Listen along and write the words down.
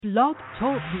Blog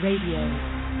Talk Radio.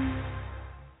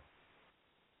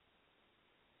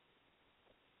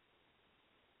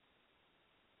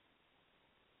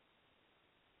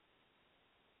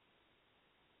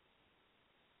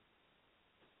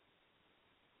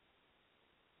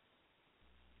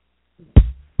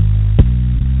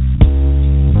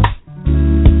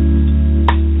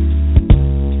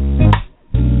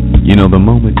 You know, the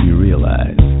moment you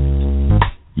realize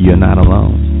you're not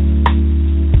alone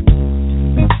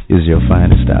is your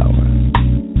finest hour.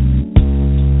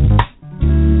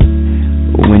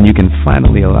 When you can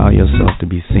finally allow yourself to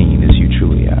be seen as you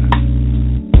truly are.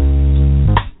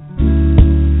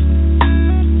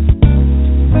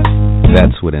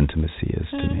 That's what intimacy is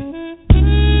to me.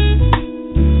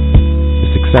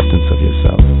 It's acceptance of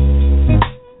yourself.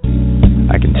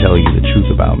 I can tell you the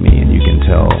truth about me, and you can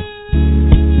tell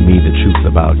me the truth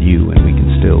about you, and we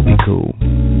can still be cool.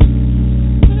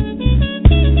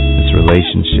 This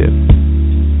relationship,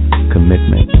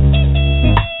 commitment,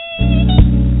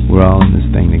 we're all in this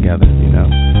thing together, you know.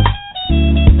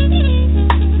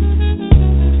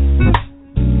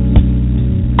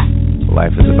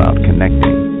 Life is about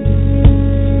connecting,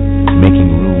 making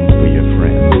room for your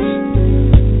friends.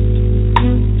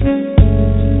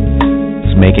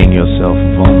 It's making yourself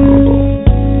vulnerable.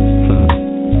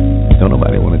 Don't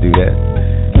nobody want to do that.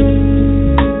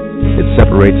 It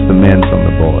separates the men from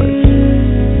the boys.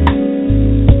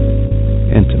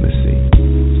 Intimacy.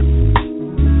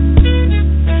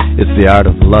 It's the art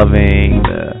of loving,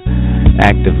 the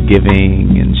act of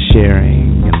giving and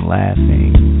sharing and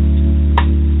laughing.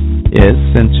 Yeah,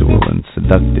 it's sensual and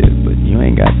seductive, but you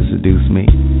ain't got to seduce me.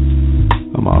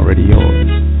 I'm already yours.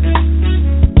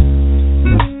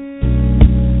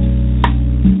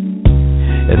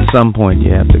 At some point,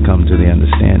 you have to come to the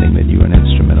understanding that you're an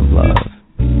instrument of love.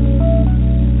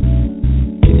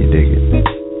 Can you dig it?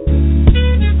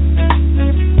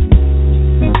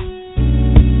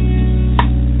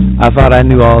 I thought I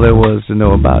knew all there was to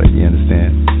know about it, you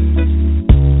understand?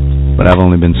 But I've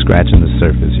only been scratching the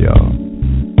surface, y'all.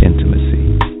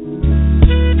 Intimacy.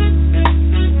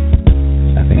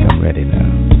 I think I'm ready now.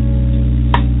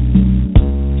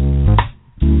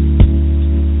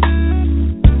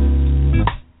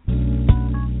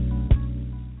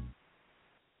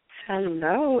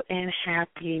 Hello and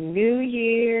Happy New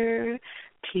Year.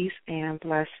 Peace and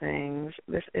blessings.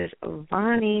 This is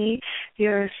Voni,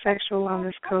 your sexual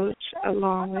wellness coach,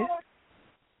 along with...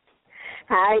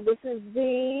 Hi, this is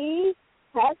Zee.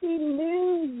 Happy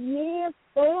New Year,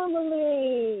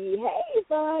 family. Hey,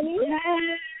 Voni.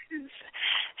 Yes.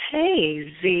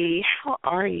 Hey, Z. How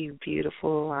are you,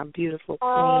 beautiful, our beautiful queen?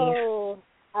 Oh,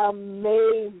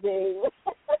 amazing.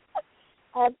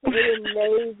 Absolutely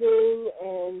amazing.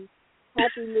 And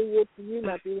Happy New Year to you,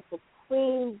 my beautiful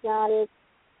queen, goddess.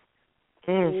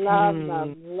 Mm-hmm. Love,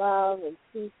 love, love, and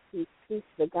peace, peace, peace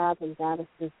to the gods and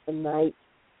goddesses tonight.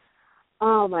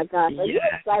 Oh, my gosh. Are you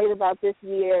excited about this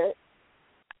year?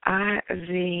 I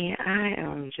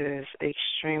am just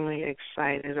extremely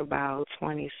excited about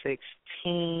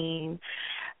 2016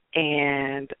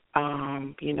 and,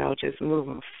 just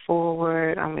moving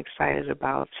forward. I'm excited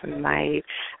about tonight.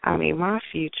 I mean, my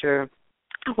future,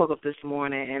 I woke up this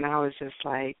morning and I was just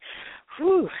like,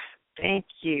 whew, thank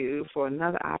you for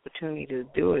another opportunity to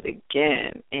do it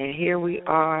again. And here we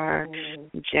are,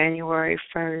 January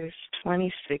 1st,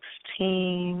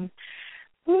 2016.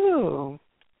 Woo.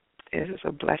 It is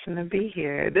a blessing to be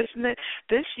here. This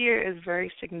year is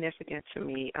very significant to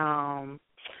me.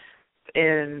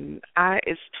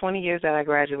 It's 20 years that I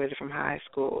graduated from high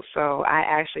school, so I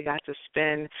actually got to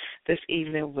spend this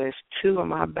evening with two of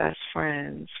my best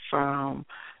friends from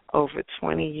over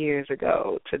 20 years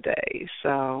ago today.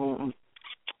 So,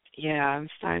 yeah, I'm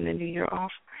starting the new year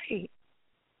off right.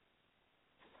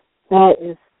 That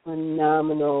is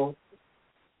phenomenal.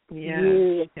 Yeah,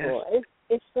 beautiful. Yes.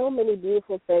 It's so many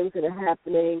beautiful things that are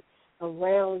happening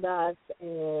around us,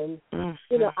 and I'm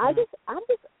just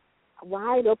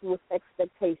wide open with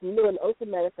expectation. An open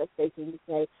manifestation. You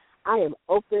say, I am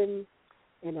open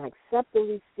and I accept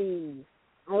and receive.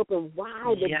 I open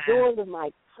wide the doors of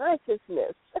my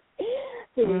consciousness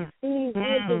to receive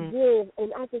and to give,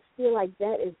 and I just feel like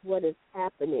that is what is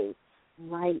happening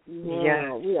right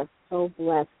now. We are so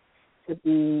blessed to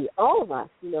be, all of us,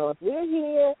 if we're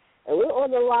here and we're on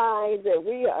the line, that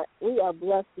we are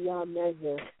blessed beyond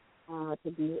measure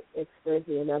to be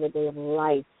experiencing another day of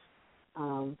life.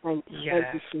 Thank you,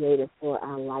 Creator, for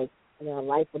our life and our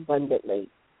life abundantly.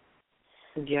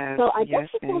 Yes. So I guess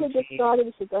before we get started,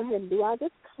 we should go ahead and do our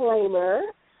disclaimer.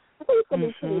 I think it's going to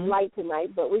be pretty light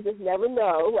tonight, but we just never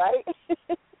know, right?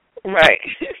 Right.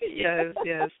 Yes,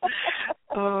 yes.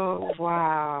 Oh,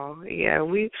 wow. Yeah,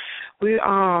 we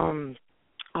are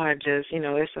just,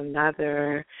 it's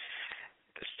another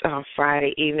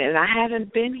Friday evening. And I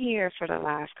haven't been here for the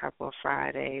last couple of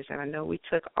Fridays, and I know we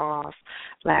took off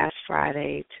last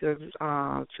Friday to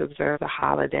observe the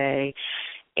holiday.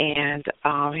 And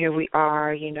here we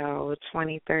are,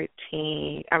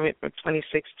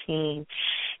 2016,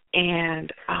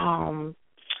 and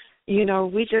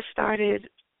we just started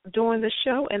doing the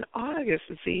show in August,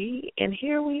 Z, and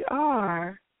here we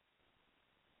are.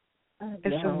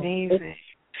 It's amazing.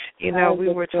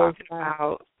 We were talking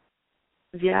about,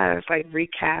 it's like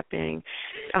recapping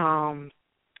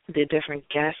the different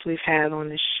guests we've had on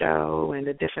the show and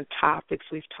the different topics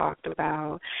we've talked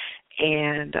about.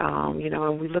 And,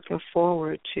 and we're looking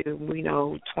forward to,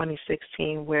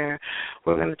 2016, where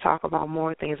we're going to talk about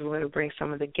more things. We're going to bring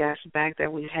some of the guests back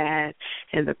that we've had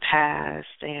in the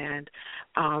past. And,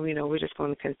 we're just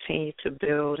going to continue to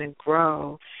build and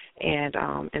grow and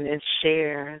then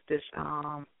share this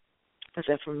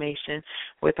information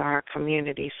with our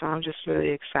community. So I'm just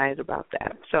really excited about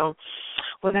that. So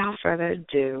without further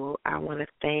ado, I want to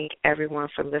thank everyone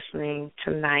for listening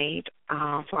tonight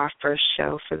for our first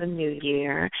show for the new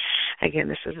year. Again,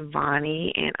 this is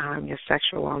Voni, and I'm your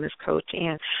sexual wellness coach.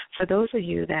 And for those of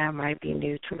you that might be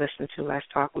new to listen to Let's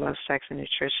Talk Love, Sex, and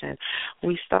Nutrition,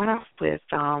 we start off with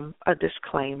a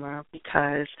disclaimer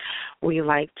because we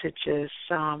like to just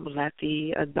let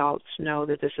the adults know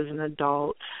that this is an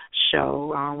adult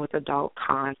show with adult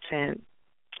content.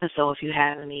 And so if you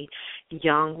have any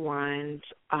young ones,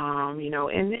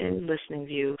 in listening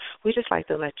view, we just like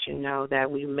to let you know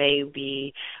that we may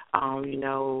be,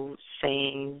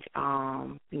 saying,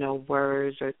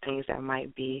 words or things that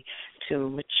might be too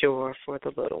mature for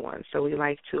the little ones. So we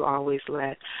like to always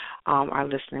let our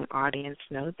listening audience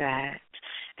know that.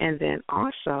 And then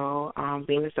also,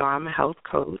 being as though I'm a health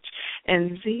coach,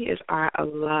 and Z is our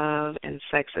love and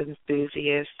sex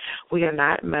enthusiast, we are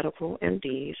not medical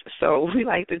MDs. So we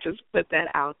like to just put that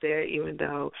out there, even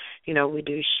though, we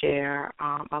do share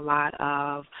a lot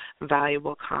of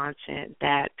valuable content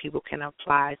that people can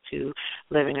apply to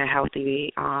living a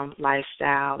healthy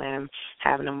lifestyle and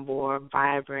having a more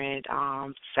vibrant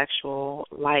sexual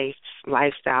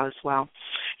lifestyle as well.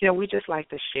 We just like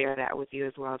to share that with you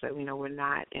as well, that we're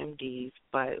not MDs,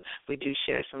 but we do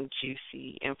share some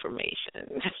juicy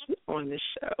information on the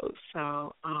show.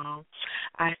 So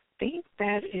I think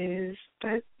that's it.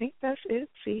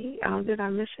 See, did I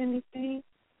miss anything?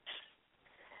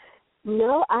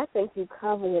 No, I think you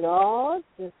covered it all.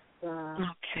 Just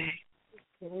okay.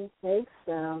 Thanks.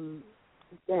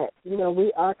 That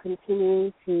we are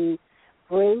continuing to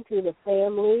bring to the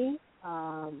family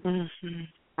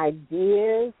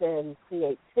ideas and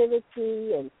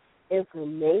creativity and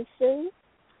information.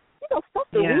 Stuff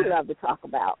that we love to talk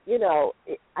about. I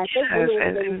think one of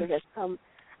the things that has come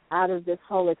out of this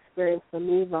whole experience for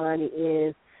me, Voni,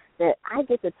 is that I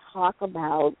get to talk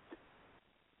about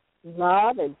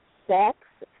love and sex.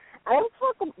 I don't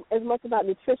talk as much about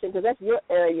nutrition because that's your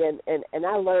area, and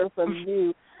I learned from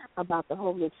you about the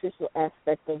whole nutritional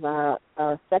aspect of our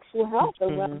sexual health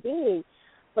and well-being.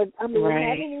 But, we're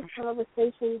having these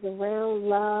conversations around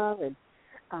love and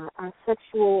our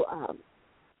sexual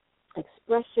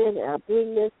expression and our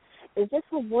beingness is just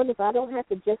so wonderful. I don't have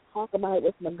to just talk about it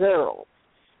with my girls.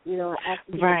 I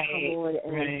actually come on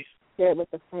and share it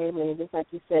with the family. And just like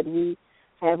you said, we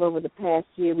have over the past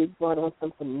year, we've brought on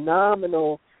some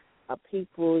phenomenal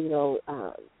people,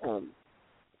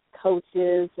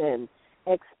 coaches and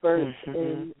experts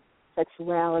in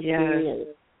sexuality.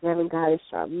 And Reverend Goddess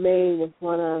Charmaine was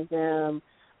one of them.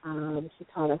 She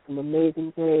taught us some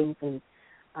amazing things. And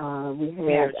we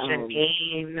had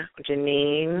Janine. Yes, she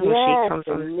comes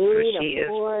Janine, of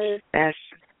course. That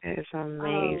is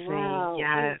amazing. Oh, wow.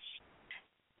 Yes.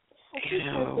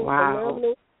 Wow.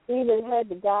 Phenomenal. We even had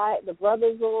the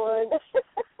brothers on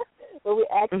when we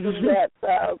asked them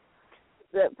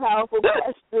that powerful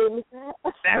question.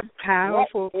 That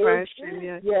powerful question,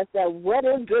 yes. Yes, that what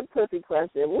is good pussy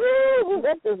question. Woo,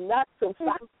 that does not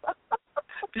surprise.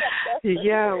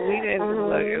 Yeah, we didn't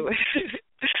look.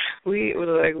 We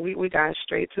got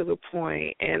straight to the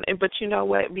point, but you know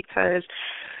what? Because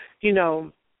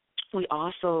we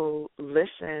also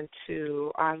listen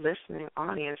to our listening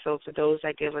audience. So for those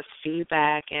that give us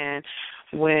feedback, and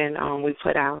when we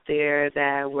put out there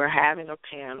that we're having a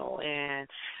panel and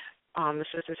the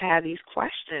sisters had these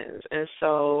questions, and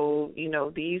so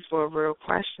these were real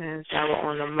questions that were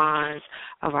on the minds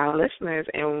of our listeners,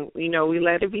 and we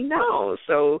let it be known.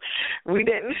 So we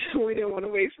didn't want to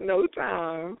waste no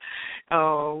time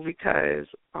because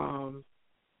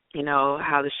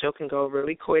how the show can go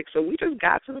really quick. So we just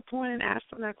got to the point and asked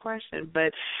them that question.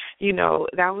 But,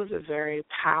 that was a very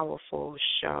powerful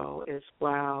show as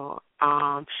well.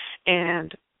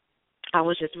 And I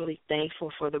was just really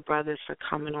thankful for the brothers for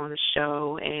coming on the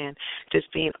show and just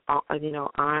being,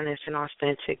 honest and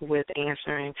authentic with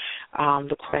answering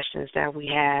the questions that we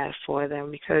had for them,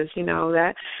 because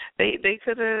that they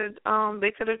could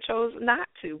have chose not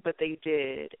to, but they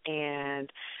did, and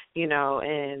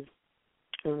and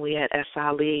when we had S.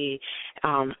 Ali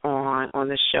on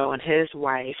the show and his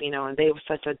wife, and they were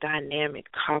such a dynamic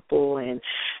couple, and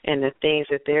the things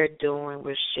that they're doing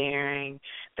with sharing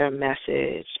their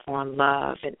message on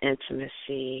love and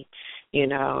intimacy,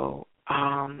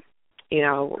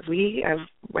 we have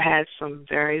had some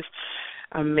very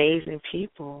amazing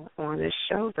people on this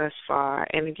show thus far.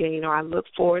 And again, I look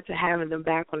forward to having them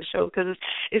back on the show, because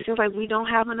it seems like we don't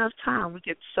have enough time. We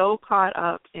get so caught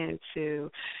up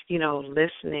into,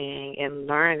 listening and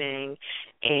learning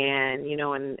and,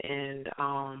 and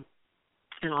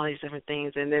all these different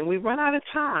things, and then we run out of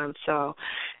time. So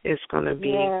it's going to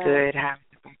be good having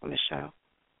them back on the show.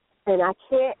 And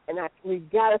we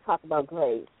got to talk about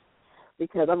Grace,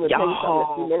 because I'm going to tell you something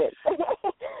in a few minutes.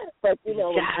 But,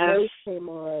 when Grace came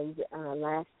on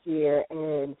last year,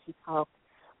 and she talked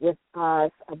with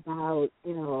us about,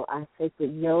 our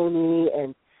sacred yoni,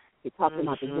 and she talked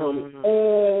about the yoni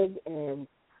egg, and,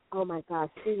 oh, my gosh,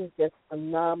 she was just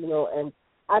phenomenal. And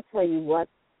I tell you what,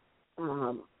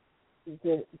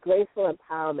 the Graceful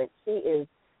Empowerment, she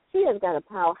has got a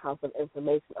powerhouse of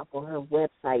information up on her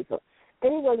website. So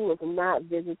anyone who has not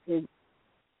visited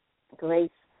Grace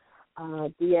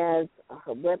Diaz,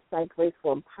 her website,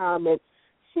 Graceful Empowerment,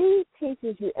 she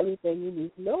teaches you everything you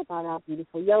need to know about our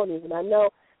beautiful yonis. And I know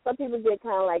some people get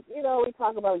kind of like, we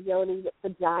talk about yoni,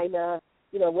 vagina,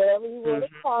 whatever you want to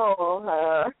call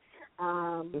her.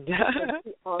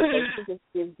 She also just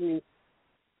gives you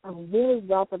a really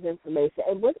wealth of information.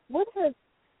 And what it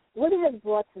has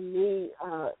brought to me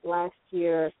last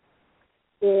year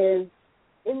is,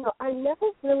 I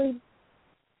never really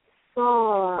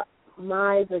saw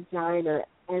my vagina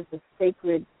as a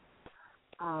sacred,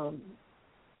 I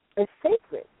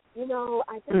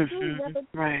just really never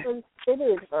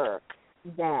considered her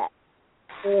that.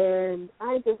 And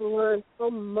I just learned so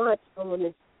much over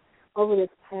this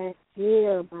past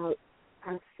year about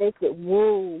our sacred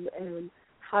womb and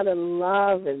how to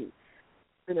love and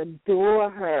adore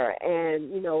her,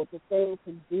 and, the things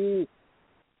to do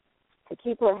to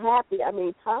keep her happy. I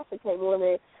mean, Tasha came on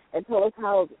there and told us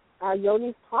how our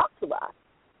yonis talk to us,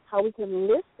 how we can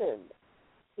listen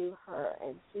to her,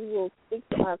 and she will speak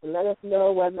to us and let us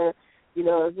know whether, do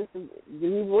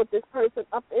you want this person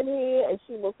up in here? And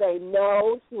she will say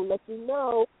no. She will let you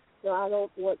know, no, I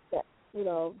don't want that,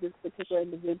 this particular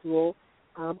individual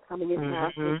coming into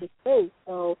our space.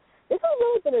 So this has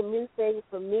really been a new thing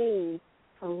for me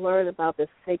to learn about the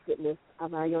sacredness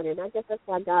of our yoni. And I guess that's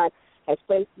why God has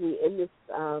placed me in this,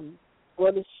 on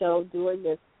this show, doing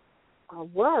this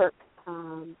work,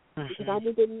 because I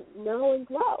need to know and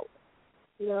grow.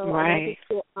 And I just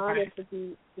feel honored to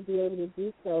be able to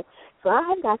do so. So I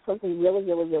have got something really,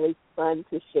 really, really fun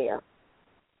to share.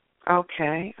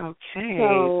 Okay.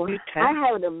 So I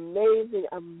have an amazing,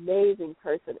 amazing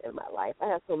person in my life. I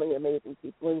have so many amazing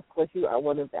people, and of course you are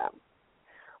one of them.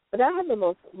 But I have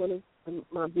one of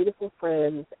my beautiful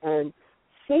friends, and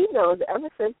she knows ever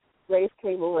since Grace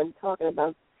came on talking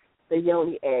about the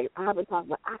yoni egg, I've been talking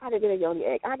about, I got to get a yoni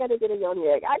egg.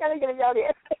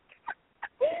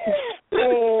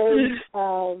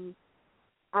 And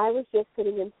I was just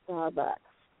sitting in Starbucks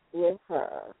with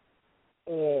her,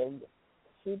 and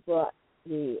she brought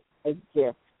me a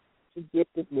gift. She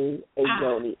gifted me a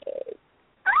yoni egg.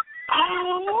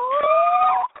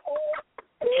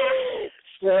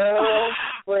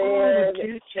 Girlfriend,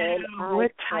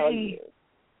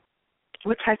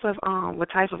 what type of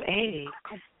egg?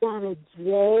 I got a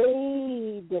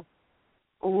jade.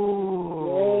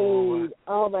 Ooh. Jade.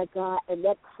 Oh my God! And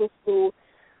that crystal.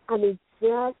 I mean,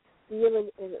 just feeling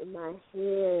it in my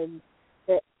hand,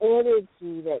 the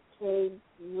energy that came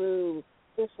through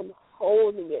just from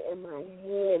holding it in my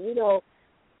hand.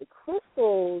 The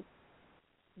crystals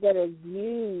that are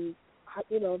used,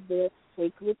 they're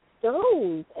sacred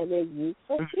stones, and they're used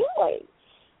for healing,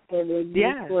 and they're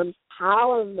used for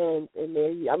empowerment. And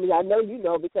I know you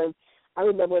know, because I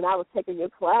remember when I was taking your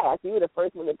class, you were the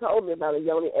first one that told me about a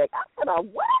yoni egg. I said,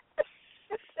 what?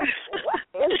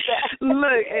 What is that?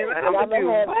 Look, and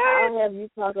I'll have you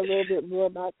talk a little bit more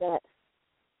about that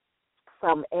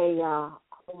from a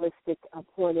holistic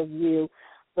point of view.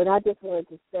 But I just wanted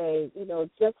to say,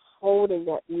 just holding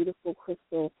that beautiful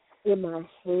crystal in my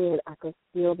hand. I can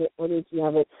feel the energy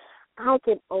of it. I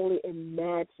can only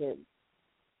imagine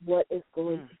what it's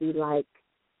going to be like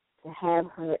to have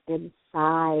her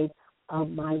inside of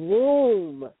my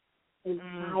room,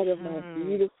 inside of my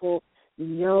beautiful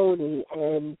yoni,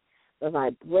 and the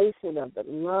vibration of the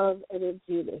love energy,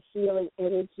 the healing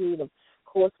energy. And of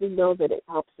course, we know that it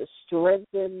helps to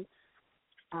strengthen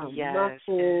our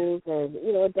muscles, and,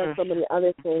 you know, it does so many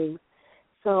other things.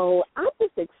 So I'm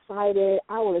just excited.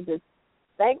 I want to just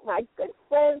thank my good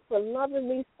friends for loving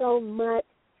me so much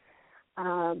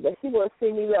that she wants to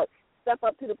see me step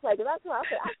up to the plate. Because I feel like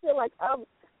I feel like I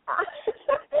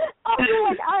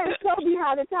am so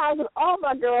behind the times with all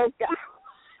my girls.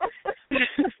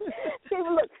 She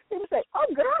would say,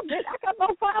 "Oh, girl, I got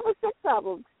about 5 or 6 of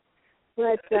them."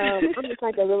 But I'm just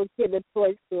like a little kid in a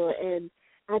toy store, and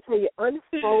I tell you,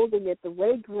 unfolding it, the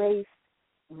way Grace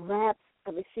wraps.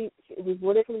 I mean, she was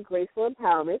wonderfully Graceful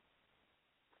Empowerment,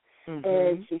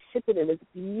 and she shipped it in this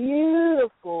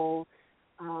beautiful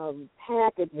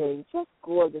packaging, just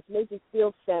gorgeous, made you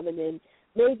feel feminine,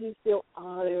 made you feel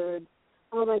honored.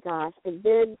 Oh my gosh! And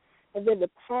then the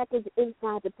package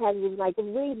inside the package was like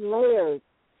 3 layers,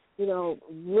 you know,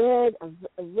 red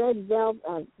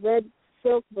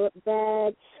silk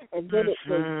bag, and then it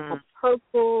was a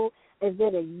purple, and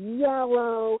then a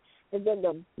yellow, and then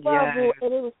the bubble,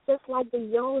 and it was just like the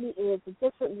yoni is, the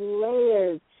different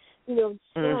layers, you know,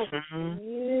 just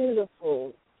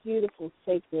beautiful, beautiful,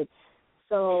 sacred.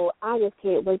 So I just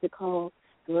can't wait to call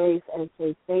Grace and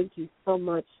say thank you so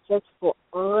much just for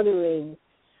honoring,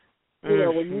 you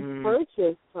know, when you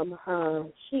purchase from her,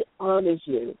 she honors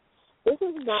you. This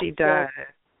is not just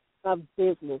a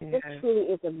business. This truly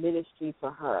is a ministry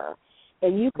for her.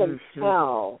 And you can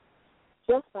tell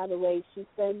just by the way she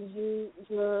sends you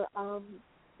your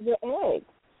eggs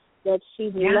that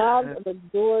she loves and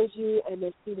adores you, and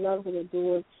that she loves and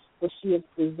adores what she is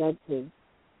presenting.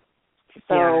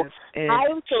 So I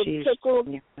am so tickled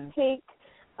pink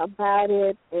about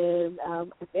it, and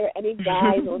if there are any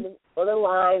guys on the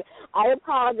line, I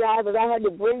apologize, but I had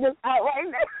to bring this out right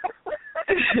now.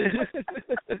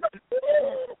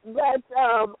 But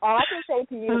all I can say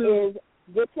to you is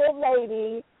get your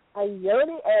lady a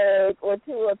yoni egg or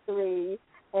 2 or 3,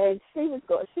 and she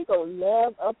gonna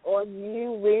love up on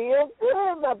you real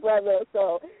good, my brother.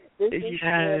 So this is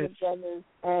for the brothers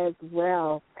as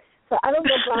well. So I don't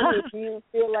know, Brian, if you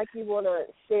feel like you want to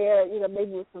share, you know,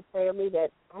 maybe with some family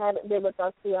that haven't been with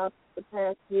us throughout the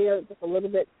past year, just a little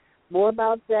bit more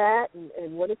about that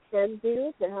and what it can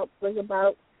do to help bring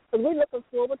about. So we're looking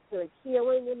forward to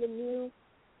healing in the new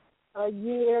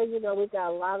year. You know, we've got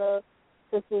a lot of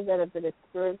sisters that have been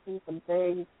experiencing some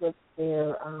things with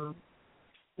their,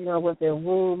 you know, with their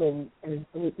womb, and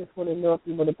so we just want to know if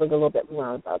you want to bring a little bit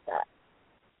more about that.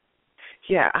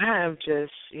 Yeah, I am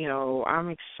just, you know, I'm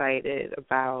excited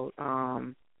about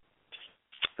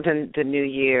the new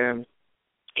year,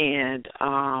 and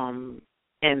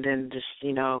then just,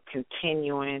 you know,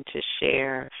 continuing to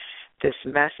share this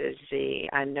message. Zee,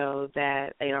 I know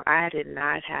that, you know, I did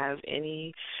not have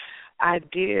any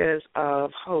ideas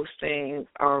of hosting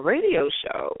a radio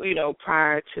show, you know,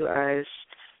 prior to us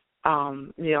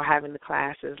you know, having the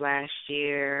classes last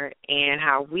year and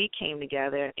how we came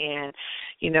together. And,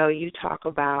 you know, you talk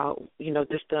about, you know,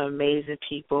 just the amazing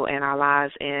people in our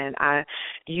lives. And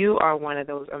you are one of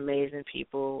those amazing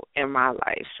people in my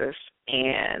life, sis.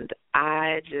 And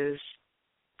I just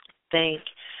thank,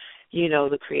 you know,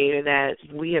 the Creator that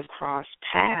we have crossed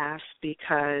paths,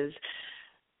 because,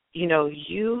 you know,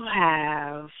 you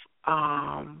have,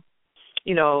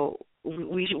 you know,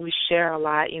 we share a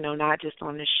lot, you know, not just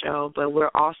on the show, but we're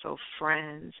also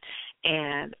friends.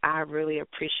 And I really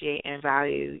appreciate and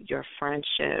value your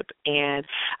friendship. And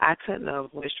I couldn't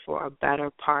have wished for a better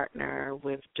partner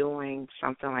with doing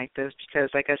something like this, because,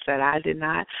 like I said, I did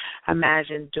not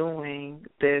imagine doing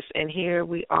this. And here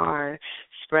we are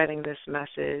spreading this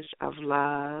message of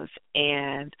love.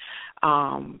 And,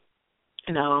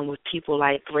 you know, and with people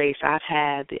like Grace, I've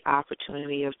had the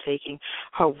opportunity of taking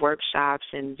her workshops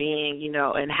and being, you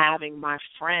know, and having my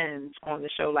friends on the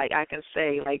show. Like, I can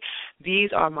say, like,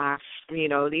 these are my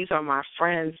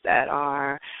friends that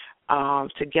are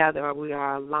together. We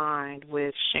are aligned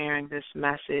with sharing this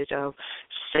message of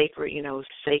sacred, you know,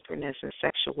 sacredness and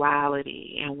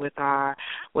sexuality, and with our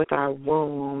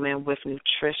womb, and with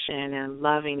nutrition and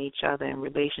loving each other and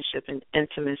relationship and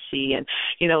intimacy. And,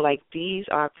 you know, like, these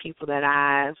are people that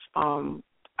I've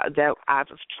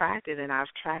attracted, and I've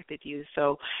attracted you.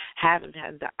 So having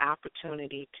had the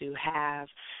opportunity to have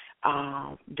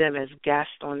them as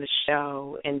guests on the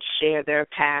show and share their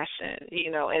passion,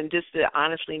 and just to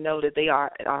honestly know that they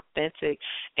are authentic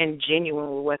and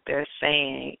genuine with what they're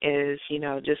saying is,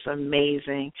 just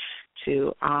amazing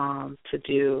to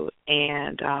do.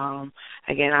 And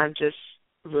again, I'm just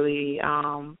really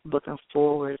looking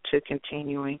forward to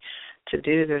continuing to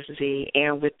do this, Z,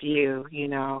 and with you,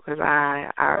 because I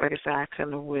like I said, I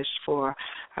couldn't have wished for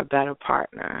a better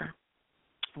partner.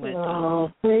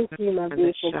 Thank you, my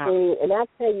beautiful queen. And I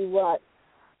tell you what,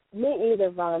 me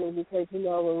either, Voni, because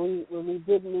when we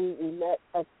did meet, we met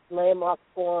at Landmark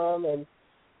Forum, and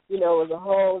it was a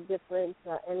whole different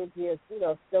energy. Of,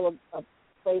 still a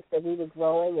place that we were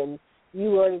growing, and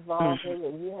you were evolving,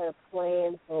 and you had a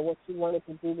plan for what you wanted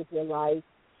to do with your life.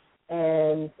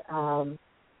 And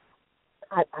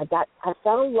I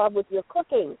fell in love with your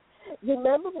cooking. You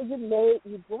remember when you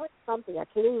brought something? I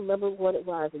can't even remember what it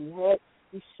was, and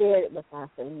you shared it with us,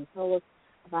 and you told us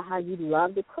about how you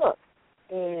love to cook.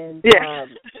 And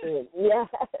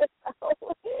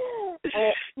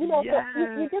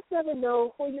you just never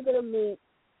know who you're going to meet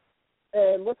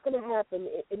and what's going to happen.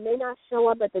 It may not show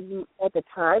up at the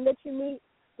time that you meet,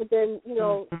 but then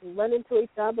you run into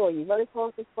each other, or you run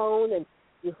across the phone and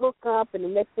you hook up, and the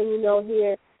next thing you know,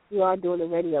 here you are doing a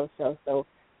radio show. So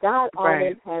God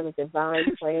always has a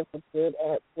divine plan for good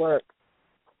at work.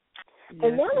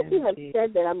 And now that you have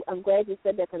said that, I'm glad you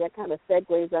said that, because that kind of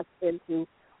segues us into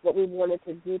what we wanted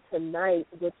to do tonight,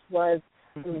 which was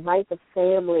invite the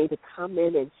family to come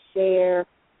in and share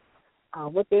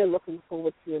what they're looking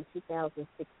forward to in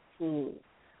 2016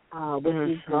 with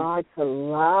regard to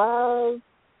love,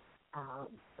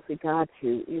 with regard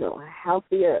to, a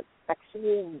healthier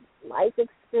sexual life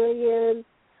experience,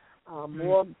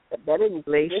 better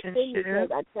nutrition.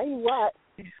 Because I tell you what,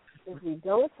 if we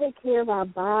don't take care of our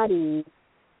bodies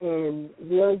and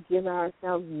really give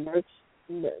ourselves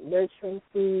nurturing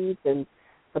foods and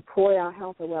support our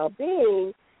health and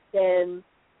well-being, then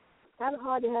it's kind of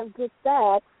hard to have good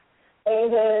sex.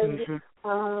 And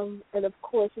of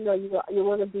course, you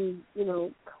want to be,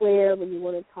 clear when you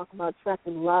want to talk about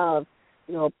attracting love,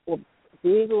 or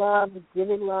being love,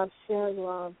 giving love, sharing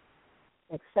love,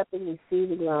 accepting,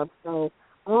 receiving love. So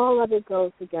all of it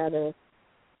goes together.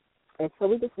 And so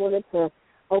we just wanted to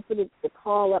open the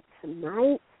call up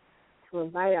tonight to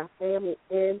invite our family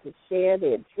in to share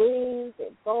their dreams, their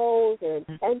goals, their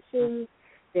intentions,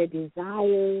 their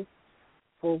desires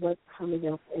for what's coming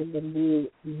up in the new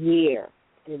year,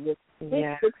 in this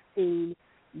 2016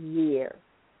 year.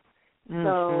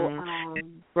 So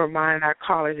remind our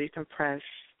callers you can press,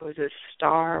 was it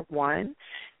 *1?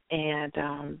 And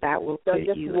that will put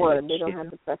just you one. They don't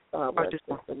have to press *1. Just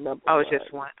one. The number one.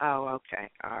 Just one. Oh, okay.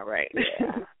 All right.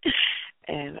 Yeah.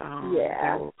 And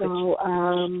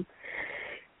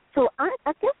so I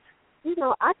guess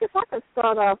I could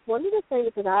start off. One of the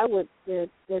things that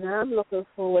I'm looking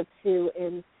forward to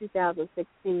in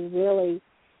 2016 really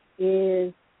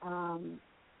is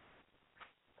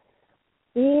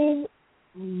being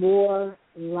more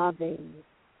loving,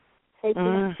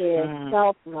 taking care,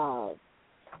 self-love.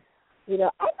 I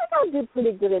think I do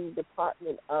pretty good in the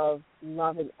department of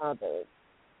loving others.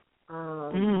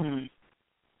 I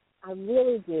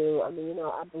really do. I mean,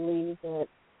 I believe that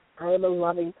I am a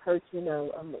loving person.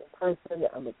 I'm a person.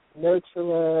 I'm a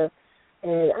nurturer.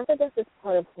 And I think that's just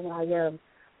part of who I am.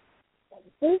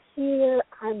 This year,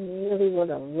 I really want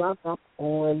to love up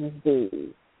on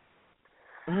Zee.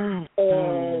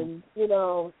 And,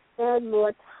 spend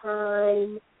more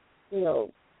time,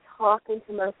 talking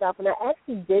to myself. And I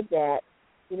actually did that,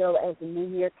 as the new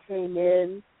year came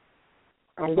in.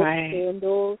 I lit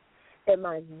candles in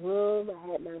my room. I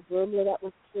had my room lit up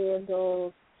with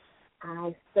candles.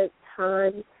 I spent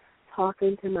time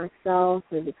talking to myself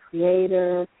and the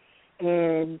Creator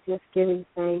and just giving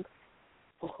thanks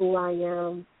for who I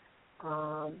am.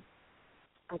 I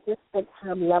just spent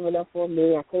time loving up on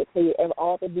me. I can't tell you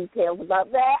all the details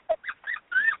about that.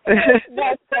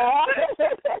 That's sad.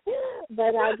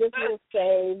 But I just want to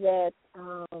say that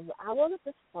I want to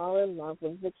just fall in love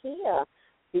with Zakia,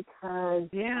 because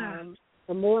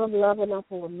the more I'm loving up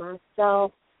on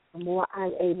myself, the more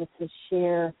I'm able to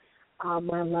share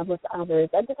my love with others.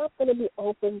 I think I'm going to be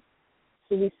open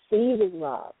to receiving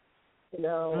love.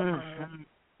 When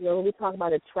we talk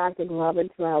about attracting love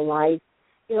into our life,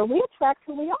 we attract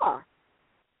who we are.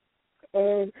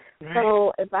 And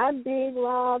so if I'm being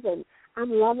loved and I'm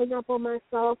loving up on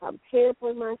myself, I'm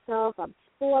pampering myself, I'm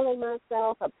spoiling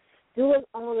myself, I'm doing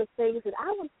all the things that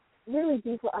I would really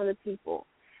do for other people,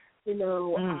 then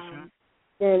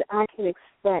I can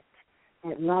expect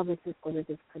that love is just going to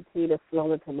just continue to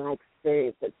flow into my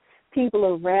experiences.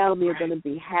 People around me are going to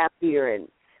be happier and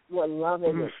more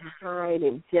loving and kind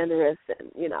and generous,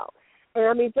 and And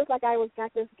I mean, just like I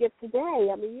got this gift today.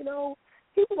 I mean,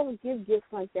 people don't give gifts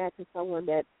like that to someone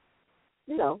that,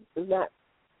 is not,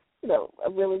 a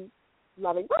really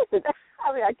loving person.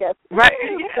 I mean, I guess. Right.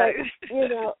 But,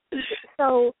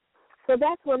 so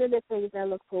that's one of the things I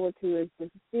look forward to, is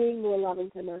just being more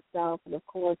loving to myself, and of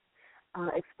course,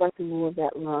 expressing more of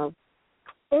that love.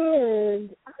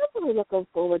 And I'm really looking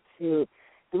forward to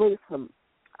doing some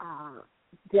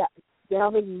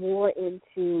delving more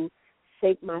into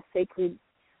my sacred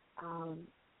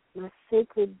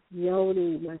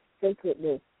yoni, my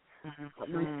sacredness,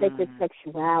 my sacred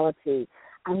sexuality.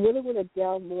 I really want to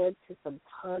delve more into some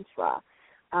tantra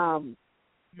and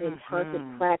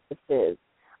tantric practices.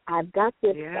 I've got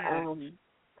this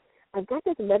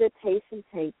meditation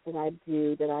tape that I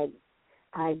do that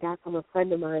I got from a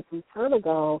friend of mine some time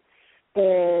ago,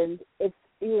 and it's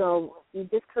you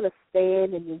just kind of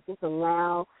stand and you just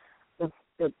allow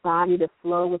the body to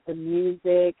flow with the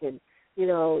music, and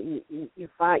you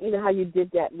find how you did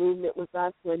that movement with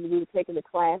us when we were taking the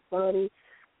class, Voni,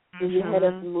 and you had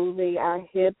us moving our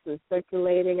hips and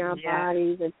circulating our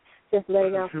bodies and just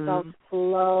letting ourselves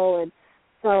flow, and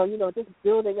so just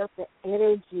building up the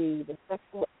energy, the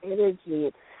sexual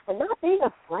energy, and not being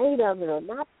afraid of it, or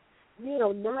not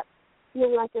not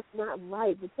feeling like it's not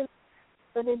right, but just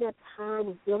spending that time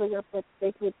of building up that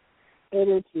sacred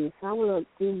energy. So I want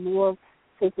to do more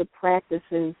sacred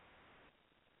practices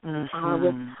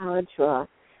with Tantra,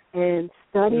 and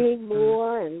studying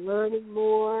more and learning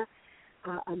more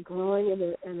and growing in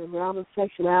the realm of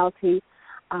sexuality.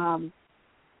 I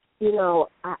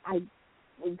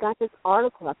got this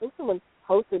article. I think someone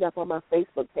posted up on my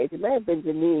Facebook page. It may have been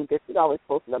Janine, because she's always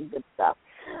posting up good stuff.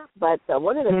 But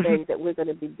one of the things that we're going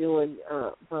to be doing,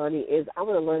 Voni, is I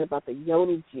want to learn about the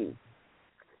yoni juice.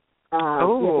 There's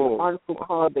an article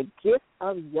called "The Gift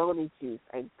of Yoni Juice,"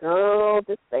 and girl,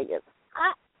 this thing is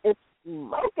hot. It's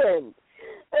smoking.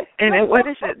 And what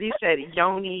is it? You said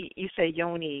yoni. You say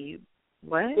yoni.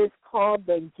 What? It's called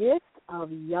 "The Gift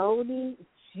of Yoni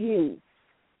Juice."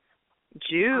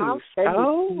 Juice. Yes,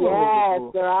 girl, I'm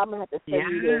going to have to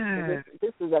send you this.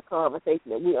 This is a conversation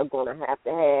that we are going to have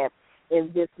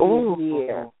in this new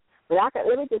year. But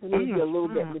let me just read you a little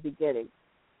bit in the beginning.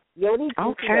 Yoni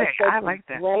Juice I like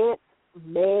that. Grants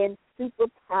man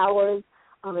superpowers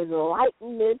of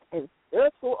enlightenment and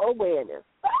spiritual awareness.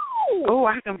 Oh,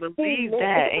 I can believe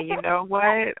that. And you know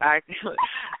what? I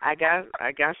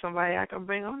got somebody I can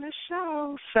bring on the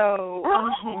show. So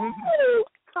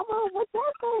come on, what's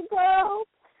that thing, girl?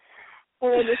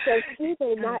 And it says he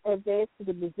may not advance to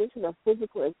the position of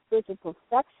physical and spiritual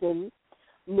perfection,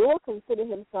 nor consider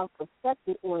himself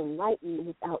perfected or enlightened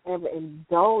without ever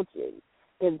indulging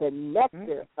in the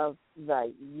nectar of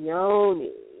the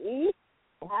yoni.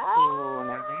 Oh,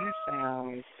 now that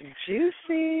sounds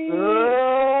juicy.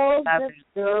 Girl,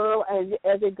 and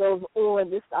as it goes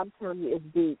on, I'm telling you, it's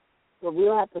deep. So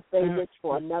we'll have to save this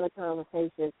for another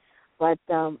conversation. But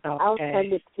I'll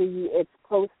send it to you. It's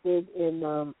posted in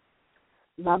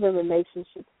Love and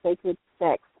Relationship Sacred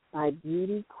Sex by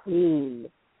Beauty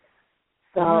Queen.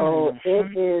 So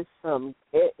it is some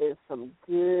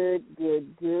good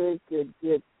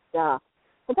stuff.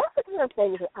 So that's the kind of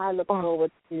things that I look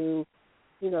forward to,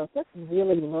 just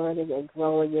really learning and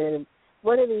growing in. And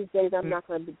one of these days, I'm not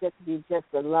going to be just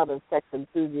a love and sex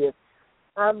enthusiast.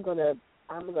 I'm gonna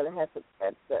have some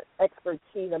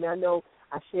expertise. I mean, I know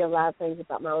I share a lot of things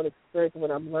about my own experience and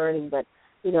what I'm learning, but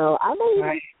I may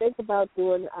even think about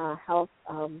doing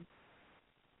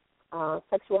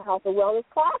sexual health and wellness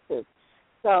classes.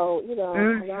 So, and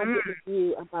I'll get with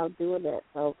you about doing that.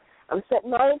 So I'm setting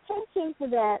my intention for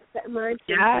that.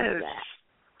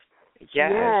 Yes. So,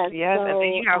 and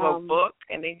then you have a book,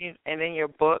 and then your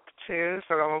book too.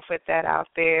 So I'm gonna put that out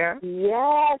there.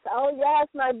 Yes. Oh yes,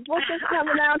 my book is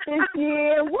coming out this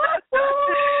year.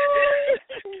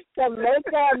 The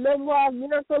Maker Memoir of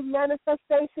Miracles,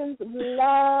 Manifestations,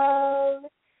 Love.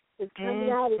 It's coming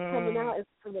out. I'm coming out.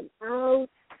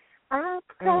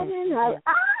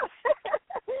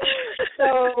 So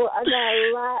I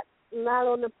got a lot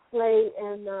on the plate,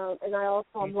 and I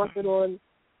also am working on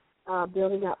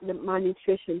building up my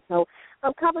nutrition. So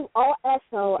I'm covering all that.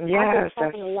 So I've been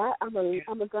talking a lot. I'm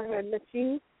gonna go ahead and let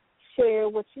you share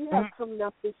what you have coming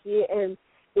up this year, and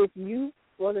if you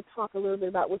want to talk a little bit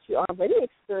about what you're already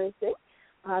experiencing,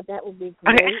 that would be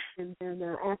great. And then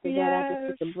after that, I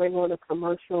guess we can bring on a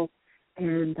commercial,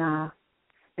 and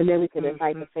then we can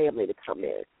invite the family to come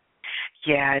in.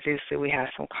 Yeah, I do see we have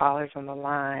some callers on the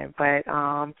line, but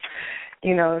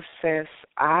sis,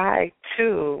 I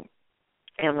too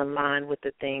am aligned with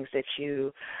the things that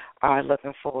you are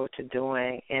looking forward to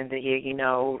doing in the year,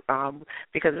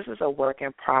 because this is a work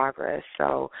in progress.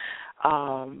 So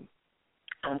I'm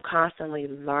constantly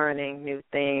learning new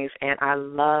things, and I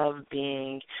love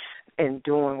being and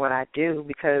doing what I do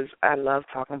because I love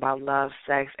talking about love,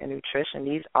 sex, and nutrition.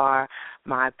 These are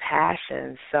my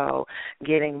passions. So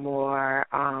getting more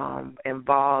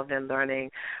involved and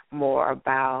learning more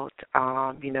about,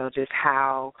 just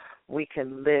how we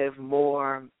can live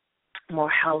more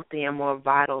healthy and more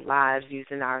vital lives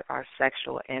using our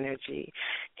sexual energy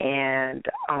and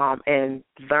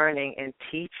learning and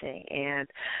teaching. And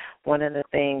one of the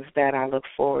things that I look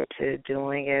forward to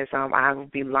doing is I will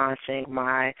be launching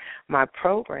my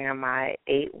program, my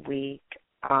 8-week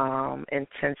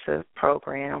intensive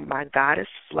program, my Goddess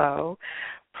Flow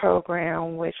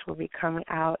program, which will be coming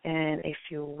out in a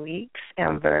few weeks. And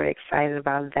I'm very excited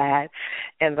about that.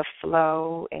 And the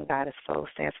flow in Goddess Flow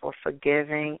stands for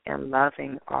forgiving and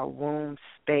loving our womb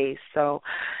space. So,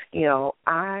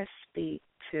 I speak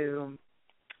to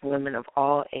women of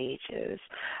all ages,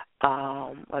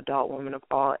 adult women of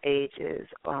all ages,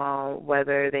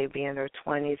 whether they be in their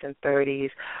 20s and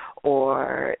 30s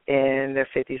or in their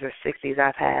 50s or 60s.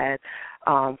 I've had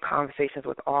conversations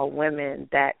with all women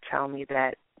that tell me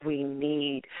that we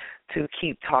need to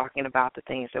keep talking about the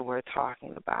things that we're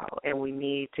talking about, and we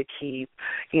need to keep,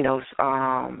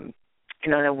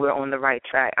 that we're on the right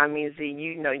track. I mean, Z,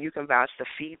 you can vouch the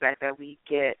feedback that we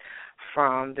get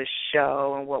from the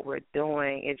show and what we're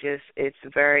doing. It's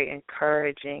very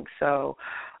encouraging. So,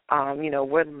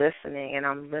 we're listening, and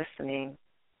I'm listening.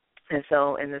 And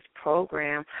so in this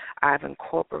program, I've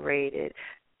incorporated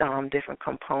different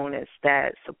components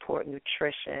that support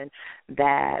nutrition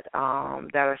that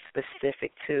are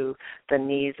specific to the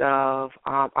needs of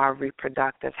our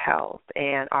reproductive health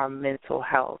and our mental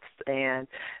health and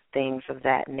things of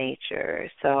that nature.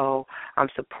 So I'm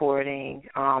supporting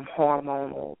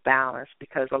hormonal balance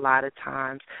because a lot of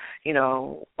times,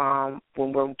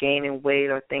 when we're gaining weight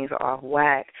or things are off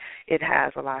whack, it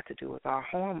has a lot to do with our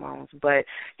hormones. But,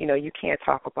 you can't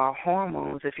talk about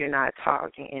hormones if you're not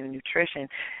talking in nutrition,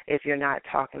 if you're not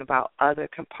talking about other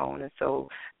components. So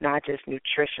not just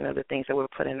nutrition of the things that we're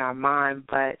putting in our mind,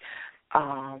 but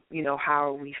how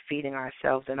are we feeding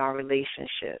ourselves in our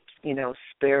relationships,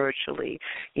 spiritually,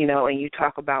 and you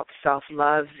talk about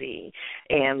self-love, Z,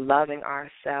 and loving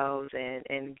ourselves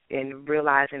and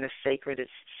realizing the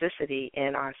sacredicity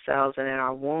in ourselves and in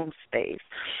our womb space.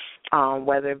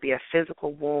 Whether it be a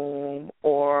physical womb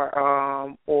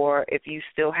or if you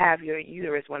still have your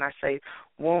uterus. When I say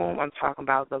womb, I'm talking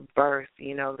about the birth,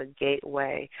 the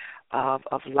gateway of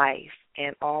life.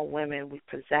 And all women, we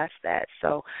possess that.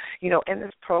 So, in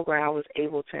this program, I was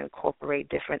able to incorporate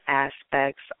different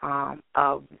aspects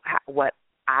of what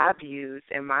I've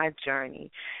used in my journey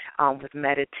with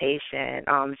meditation.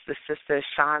 The sister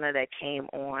Shauna that came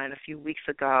on a few weeks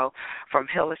ago from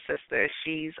Healer Sisters,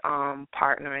 she's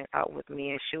partnering up with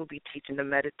me, and she'll be teaching the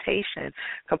meditation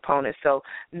component. So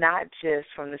not just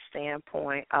from the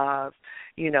standpoint of,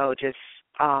 just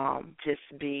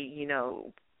be,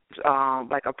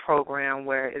 like a program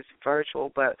where it's virtual,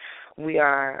 but we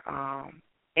are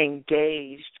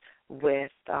engaged with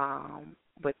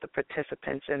the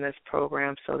participants in this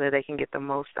program so that they can get the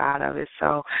most out of it.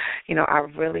 So, I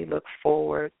really look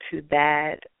forward to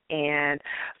that. And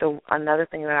another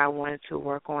thing that I wanted to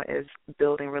work on is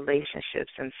building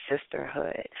relationships and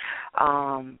sisterhood.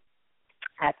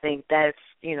 I think that's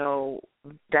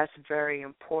very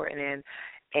important.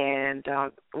 And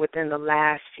within the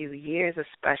last few years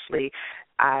especially,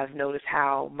 I've noticed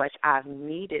how much I've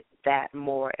needed that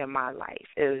more in my life,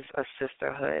 is a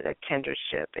sisterhood, a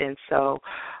kindredship. And so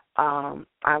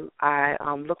I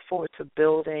look forward to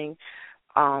building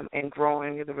and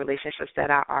growing the relationships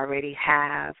that I already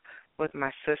have with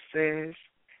my sisters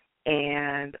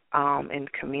and in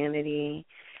community.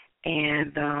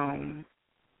 And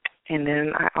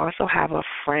then I also have a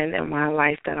friend in my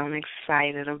life that I'm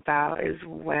excited about as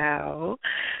well.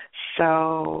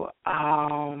 So,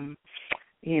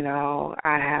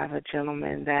 I have a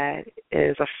gentleman that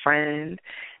is a friend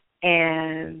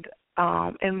and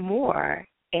more.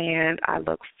 And I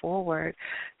look forward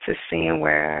to seeing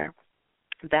where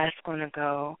that's going to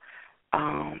go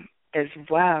as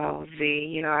well.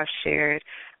 I've shared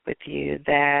with you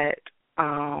that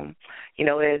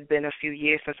it had been a few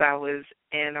years since I was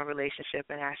in a relationship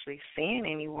and actually seeing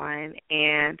anyone.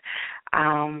 And,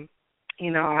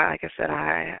 like I said,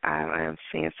 I am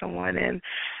seeing someone, and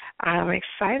I'm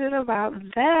excited about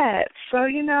that. So,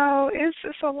 it's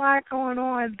just a lot going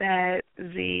on that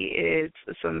Z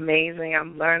it's amazing.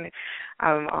 I'm learning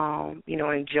I'm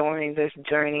enjoying this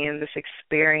journey and this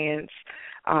experience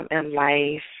in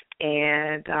life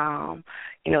and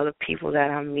the people that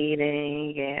I'm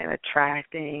meeting and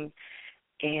attracting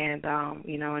and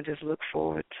and just look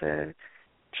forward to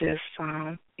just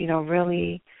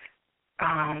really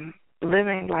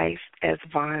living life as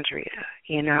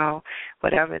Vondria,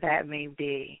 whatever that may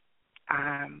be.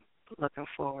 I'm looking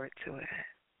forward to it.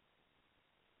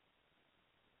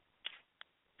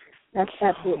 That's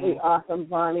absolutely awesome,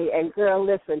 Bonnie. And girl,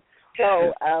 listen,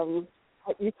 so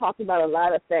you talked about a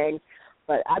lot of things,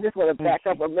 but I just want to back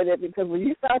up a minute because when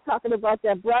you start talking about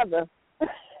that brother,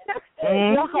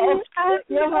 your whole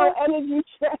energy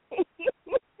changed.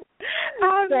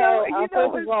 First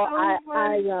of all,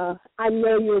 I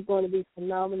know you're going to be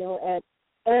phenomenal at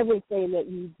everything that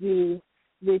you do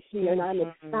this year, and I'm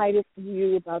excited for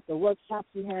you about the workshops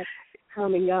you have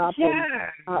coming up,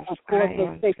 and of course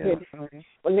those sacred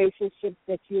relationships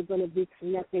that you're going to be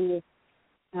connecting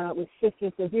with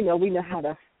sisters. Because we know how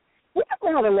to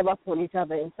live up on each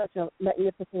other in such a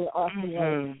magnificent, awesome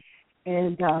way.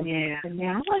 And now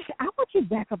I want you to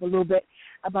back up a little bit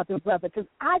about the brother because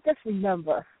I just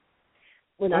remember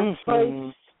when I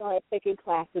first started taking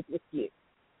classes with you.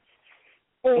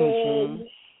 And,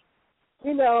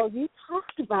 you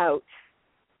talked about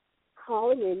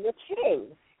calling in the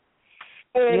king.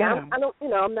 And I don't,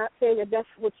 I'm not saying that that's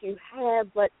what you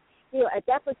have, but, at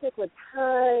that particular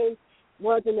time,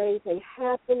 wasn't anything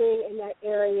happening in that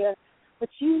area, but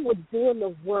you were doing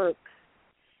the work.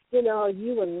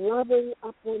 You were loving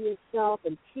up on yourself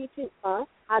and teaching us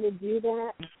how to do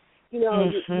that.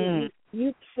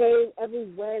 You came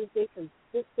every Wednesday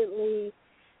consistently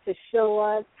to show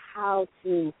us how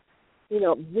to,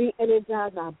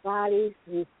 re-energize our bodies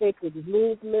through sacred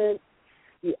movement.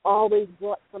 You always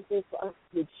brought something for us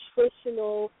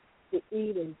nutritional to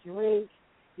eat and drink.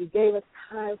 You gave us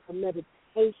time for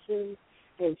meditation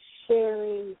and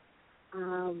sharing.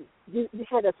 You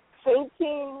had us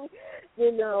painting,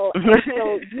 So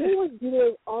you were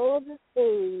doing all of the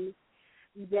things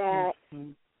that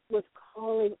was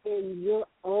calling in your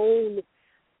own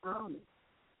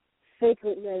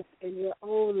sacredness and your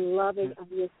own loving of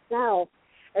yourself.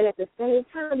 And at the same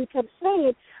time, you kept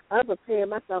saying, I'm preparing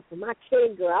myself for my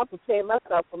king, girl. I'm preparing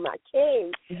myself for my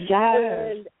king. Yes.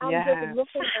 And I'm just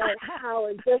looking at how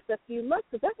in just a few months,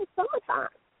 because that was summertime.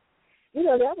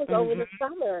 That was over the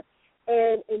summer.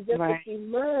 And in just a few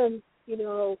months,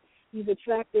 you've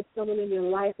attracted someone in your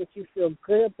life that you feel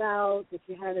good about, that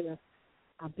you're having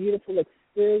a beautiful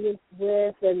experience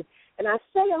with. And I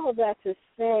say all that to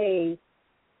say,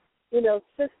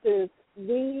 sisters,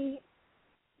 we,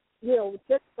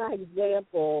 just by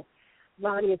example,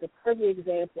 Voni is a perfect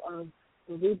example of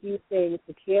when we do things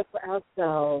to care for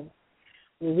ourselves,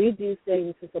 when we do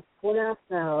things to support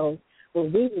ourselves,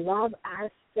 when we love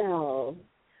ourselves,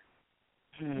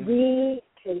 we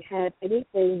can have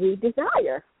anything we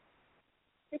desire.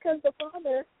 Because the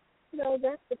Father,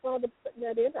 that's the Father putting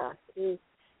that in us, is,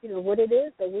 what it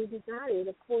is that we desire. And,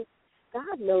 of course,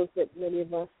 God knows that many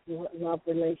of us want love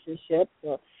relationships,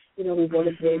 or, we want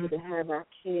to be able to have our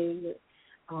king,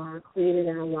 our queen in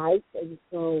our life. And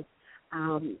so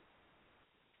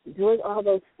doing all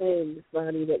those things,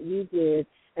 Voni, that you did,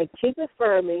 and keep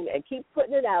affirming and keep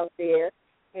putting it out there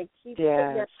and keep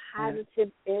putting that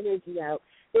positive energy out.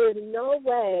 There's no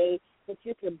way that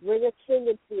you can bring a king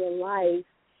into your life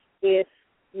if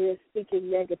you're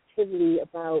speaking negativity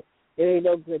about there ain't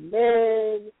no good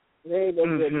men, there ain't no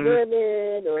good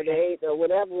women, or there ain't no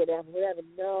whatever.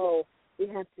 No, we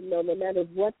have to know no matter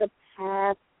what the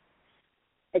past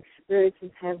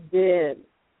experiences have been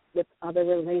with other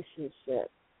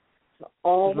relationships, to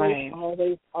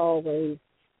always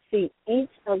see each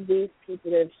of these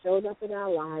people that have shown up in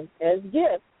our lives as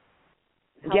gifts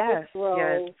to help us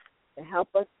grow, to help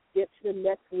us get to the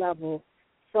next level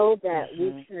so that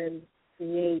we can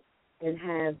create and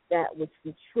have that which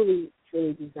we truly,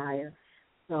 truly desire.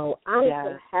 So I'm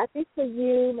so happy for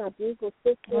you, my beautiful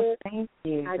sister. Well, thank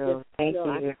you. I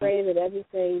pray that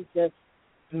everything just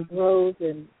grows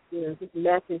and, just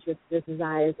matches with the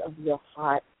desires of your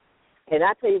heart. And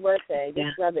I tell you one thing, this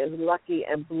brother is lucky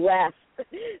and blessed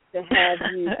to have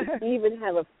you, to even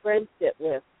have a friendship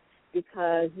with,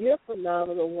 because you're a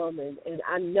phenomenal woman, and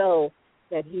I know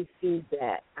that he sees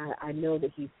that. I know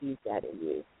that he sees that in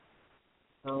you.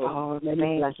 So,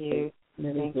 thank you.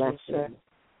 Many blessings.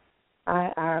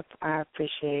 I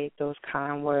appreciate those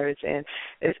kind words, and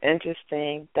it's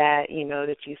interesting that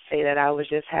that you say that. I was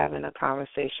just having a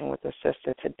conversation with a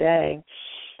sister today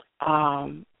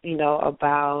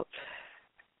about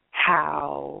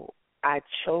how I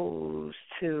chose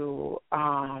to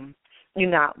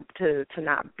to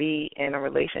not be in a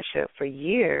relationship for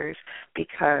years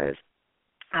because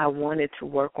I wanted to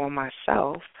work on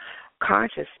myself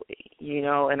consciously,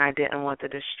 and I didn't want the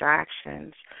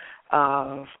distractions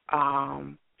of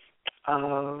a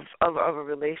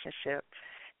relationship.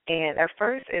 And at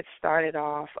first it started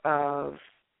off of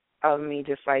me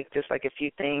just like a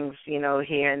few things,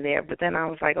 here and there. But then I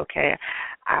was like, okay,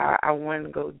 I want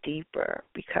to go deeper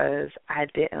because I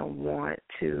didn't want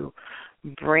to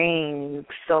bring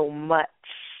so much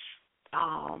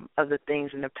of the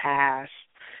things in the past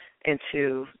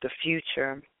into the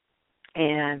future.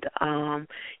 And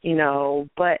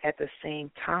but at the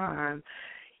same time,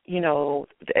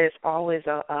 it's always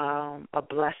a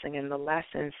blessing in the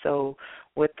lesson. So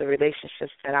with the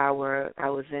relationships that I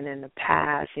was in the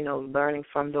past, learning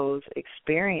from those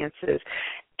experiences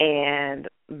and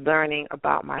learning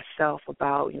about myself,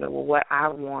 about what I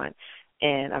want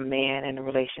in a man in a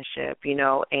relationship,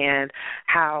 and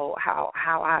how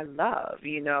I love,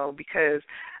 because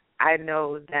I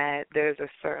know that there's a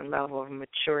certain level of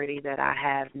maturity that I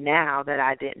have now that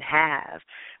I didn't have.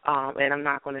 And I'm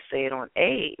not going to say it on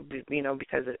age,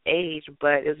 because of age,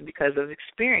 but it's because of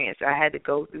experience. I had to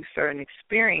go through certain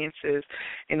experiences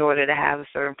in order to have a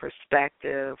certain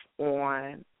perspective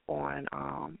on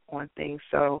things.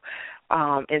 So,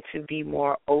 and to be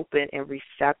more open and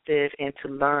receptive and to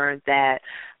learn that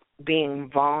being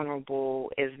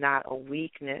vulnerable is not a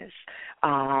weakness.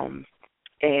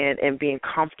 And being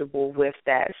comfortable with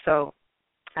that. So,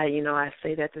 I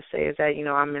say that to say is that,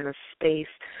 I'm in a space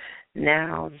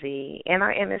now,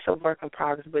 and it's a work in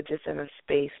progress, but just in a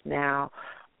space now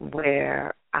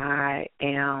where I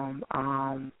am,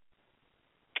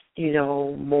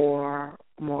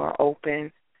 more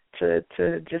open to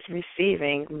just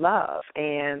receiving love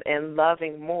and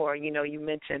loving more. You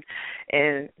mentioned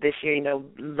in this year,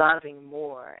 loving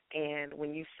more. And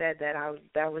when you said that,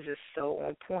 that was just so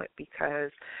on point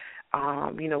because,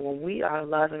 when we are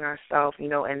loving ourselves,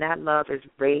 and that love is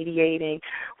radiating,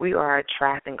 we are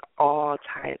attracting all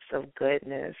types of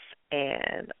goodness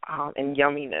and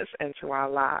yumminess into our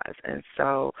lives. And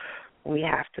so we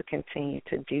have to continue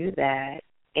to do that.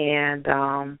 And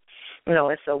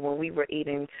and so when we were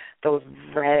eating those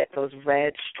red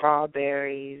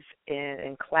strawberries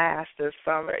in class this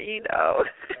summer,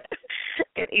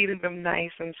 and eating them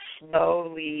nice and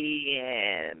slowly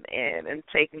and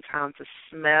taking time to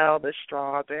smell the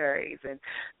strawberries and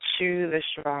chew the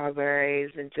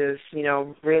strawberries and just,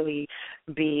 really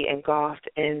be engulfed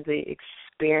in the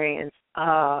experience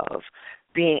of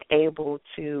being able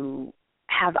to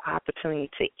have the opportunity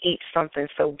to eat something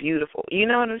so beautiful. You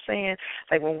know what I'm saying?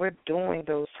 Like when we're doing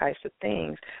those types of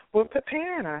things, we're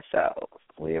preparing ourselves.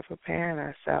 We are preparing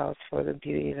ourselves for the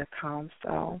beauty to come.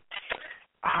 So,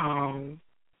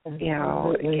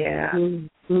 yeah.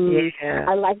 Yeah.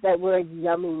 I like that word,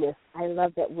 yumminess. I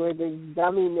love that word, the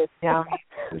yumminess. Yeah.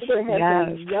 We're going to have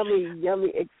some yummy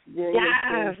experiences.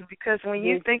 Yes, because when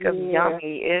you think of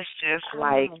yummy, it's just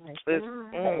like,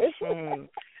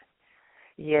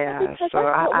 yeah, so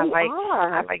I like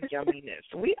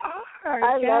yumminess. We are.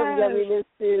 I love yumminess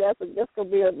too. That's gonna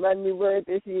be my new word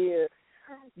this year.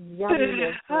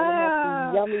 Yumminess.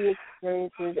 Have yummy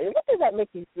experiences. And what does that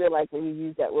make you feel like when you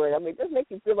use that word? I mean, does it make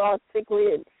you feel all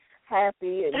tickly and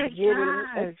happy and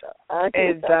giddy?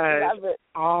 It does.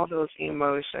 All those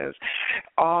emotions,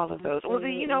 all of those. Well,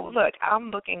 look,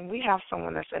 I'm looking. We have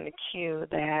someone that's in the queue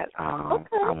that I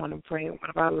want to bring, one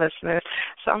of our listeners.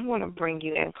 So I'm going to bring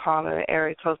you in, caller,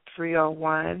 area code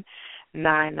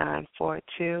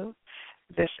 301-9942.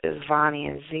 This is Voni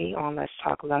and Zee on Let's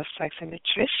Talk Love, Sex, and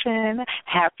Nutrition.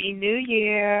 Happy New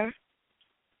Year.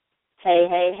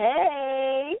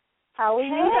 Hey. How are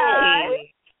you guys?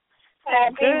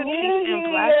 Happy New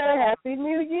Year. Happy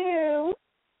New Year.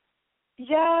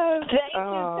 Yes.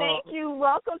 Thank you.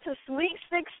 Welcome to Sweet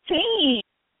 16.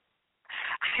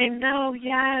 I know,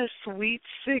 yes, Sweet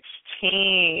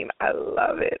 16. I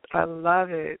love it. How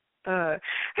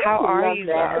are you,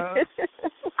 love?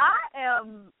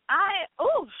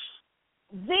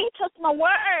 Zee took my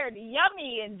word.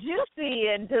 Yummy and juicy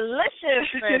and delicious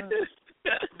and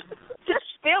just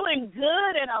feeling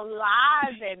good and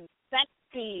alive and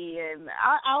sexy and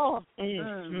I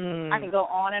can go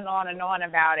on and on and on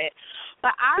about it.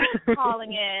 But I was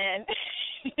calling in.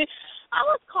 I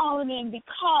was calling in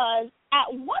because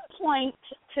at one point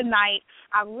tonight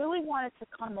I really wanted to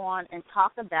come on and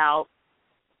talk about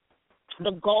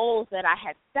the goals that I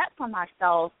had set for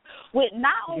myself with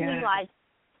not only like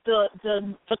the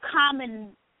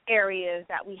common areas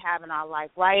that we have in our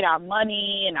life, right? Our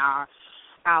money and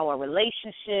our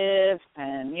relationships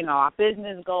and, you know, our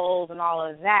business goals and all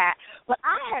of that. But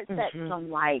I had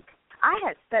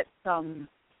set some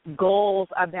goals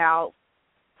about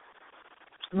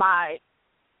my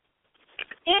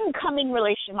incoming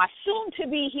my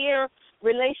soon-to-be here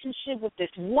relationship with this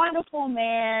wonderful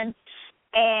man,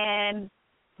 and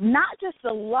not just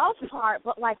the love part,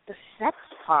 but like the sex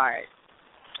part.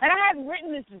 And I had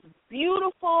written this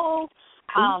beautiful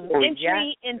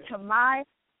entry into my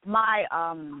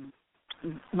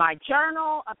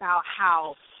journal about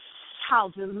how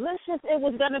delicious it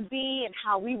was going to be and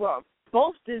how we were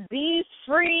both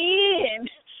disease-free, and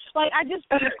like I just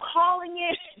was calling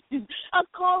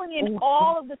in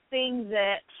all of the things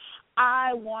that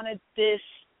I wanted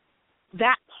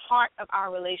that part of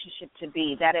our relationship to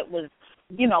be, that it was,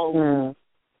 you know,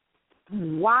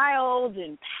 wild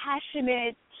and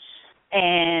passionate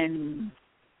and,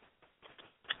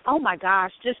 oh my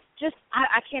gosh, just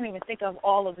I can't even think of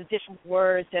all of the different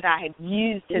words that I had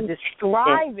used to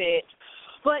describe it.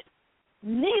 But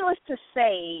needless to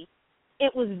say,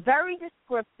 it was very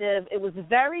descriptive. It was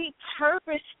very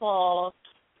purposeful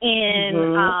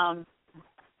in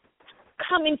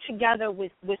coming together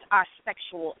with our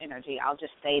sexual energy. I'll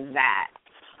just say that.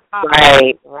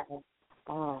 Right.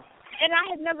 Oh. And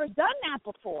I had never done that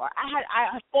before.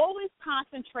 I always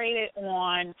concentrated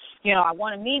on, you know, I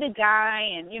want to meet a guy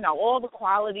and, you know, all the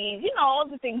qualities, you know, all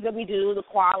the things that we do, the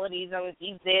qualities of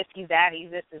he's this, he's that, he's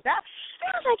this, he's that.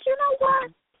 And I was like, you know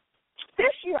what?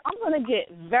 This year I'm going to get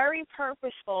very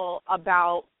purposeful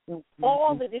about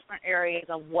all the different areas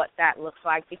of what that looks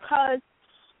like, because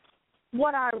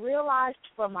what I realized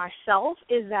for myself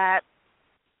is that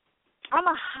I'm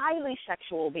a highly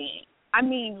sexual being. I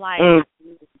mean, like,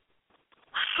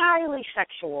 highly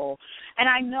sexual. And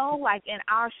I know, like, in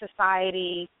our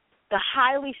society, the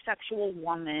highly sexual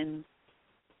woman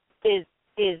is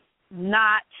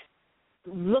not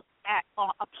looked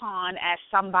upon as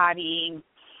somebody,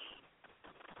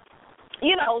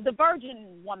 you know, the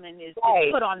virgin woman is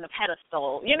put on the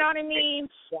pedestal. You know what I mean?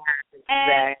 Exactly.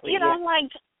 And, you know, I'm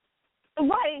like,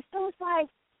 right, so it's like,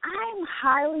 I'm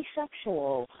highly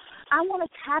sexual. I want to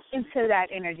tap into that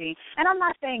energy. And I'm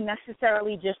not saying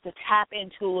necessarily just to tap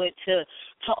into it to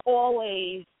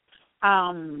always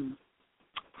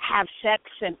have sex,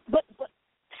 but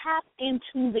tap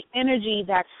into the energy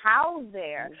that's housed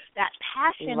there, that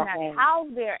passion that's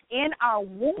housed there in our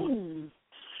wombs,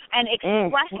 and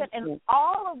express it in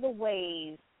all of the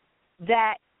ways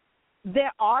that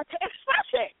there are to express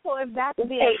it. So if that's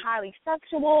being highly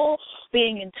sexual,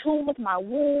 being in tune with my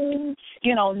womb,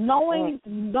 you know, knowing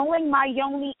my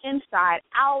yoni inside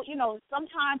out, you know,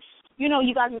 sometimes, you know,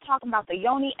 you guys were talking about the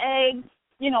yoni egg.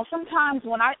 You know, sometimes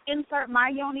when I insert my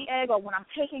yoni egg or when I'm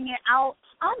taking it out,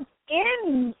 I'm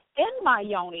in my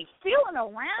yoni, feeling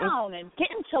around and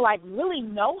getting to, like, really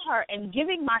know her and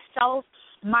giving myself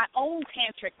my own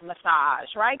tantric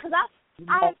massage, right? Because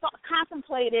I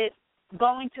contemplated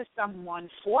going to someone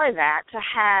for that, to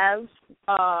have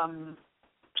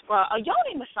a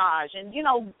yoni massage and, you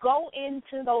know, go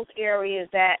into those areas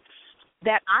that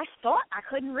I thought I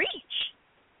couldn't reach.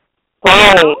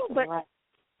 Right. You know?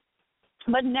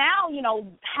 But now, you know,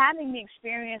 having the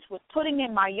experience with putting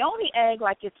in my yoni egg,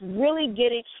 like, I'm really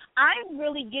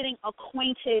getting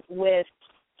acquainted with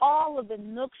all of the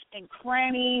nooks and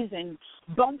crannies and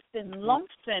bumps and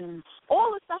lumps and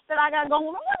all the stuff that I got going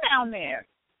on down there.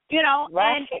 You know,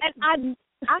 right. and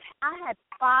I had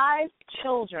 5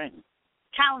 children.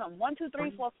 Count them, 1, 2,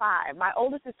 3, 4, 5. My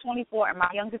oldest is 24 and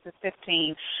my youngest is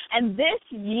 15. And this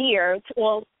year,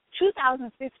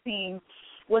 2015,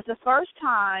 was the first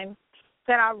time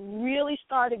that I really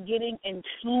started getting in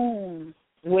tune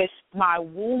with my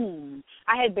womb.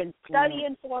 I had been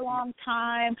studying for a long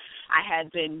time. I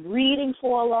had been reading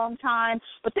for a long time.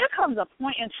 But there comes a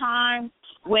point in time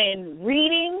when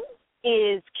reading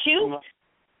is cute.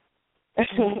 There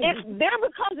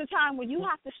becomes a time when you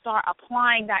have to start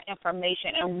applying that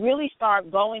information and really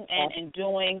start going in and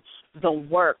doing the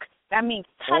work. That means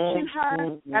touching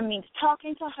her. That means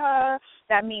talking to her.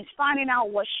 That means finding out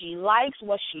what she likes,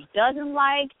 what she doesn't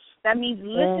like. That means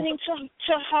listening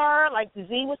to her, like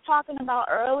Zee was talking about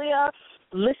earlier,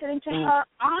 listening to her,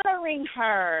 honoring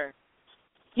her,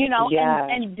 you know,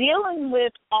 and dealing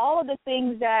with all of the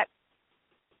things that,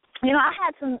 you know, I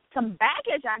had some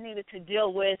baggage I needed to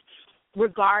deal with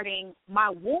regarding my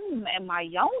womb and my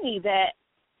yoni that,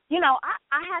 you know,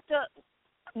 I had to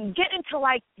get into,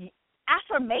 like,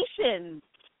 affirmations,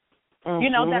 you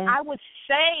know, that I would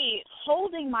say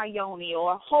holding my yoni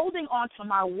or holding onto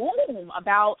my womb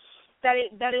about that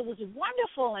it was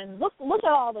wonderful, and look at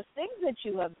all the things that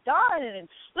you have done, and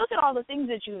look at all the things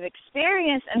that you've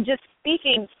experienced, and just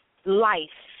speaking life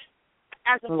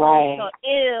as opposed to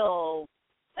ill,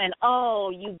 and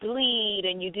oh, you bleed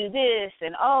and you do this,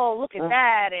 and oh, look at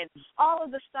that, and all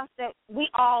of the stuff that we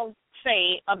all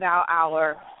say about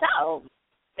ourselves,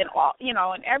 and all,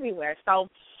 and everywhere. So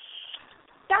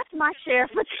that's my share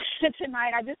for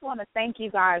tonight. I just want to thank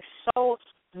you guys so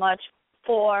much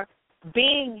for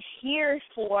being here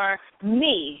for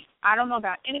me. I don't know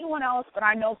about anyone else, but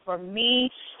I know for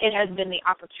me it has been the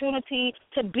opportunity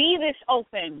to be this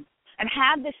open and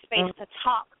have this space to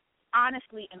talk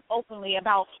honestly and openly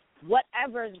about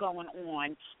whatever is going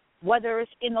on, whether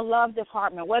it's in the love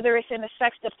department, whether it's in the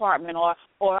sex department, or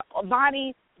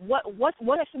Voni, what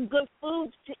are some good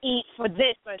foods to eat for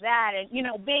this or that, and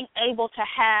being able to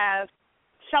have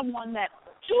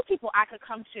two people I could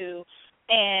come to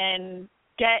and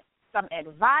get some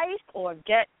advice or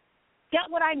get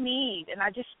what I need. And I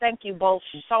just thank you both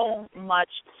so much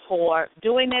for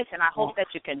doing this, and I hope that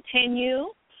you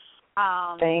continue.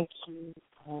 Thank you.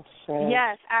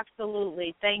 Yes,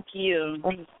 absolutely. Thank you.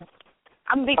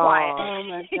 I'm going to be quiet. Oh,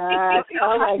 my gosh.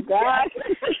 Oh, my gosh.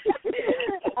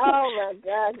 Oh, my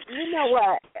gosh. You know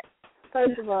what?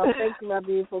 First of all, thank you, my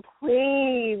beautiful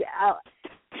queen.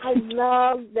 I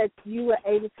love that you were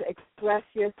able to express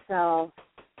yourself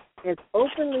as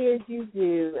openly as you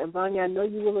do. And, Voni, I know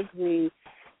you will agree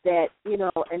that,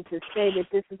 and to say that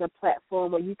this is a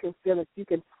platform where you can feel that you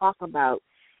can talk about,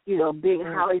 being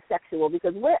highly sexual,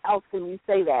 because where else can you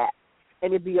say that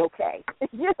and it'd be okay?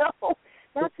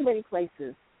 Not too many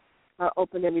places are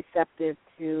open and receptive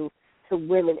to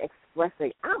women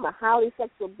expressing, I'm a highly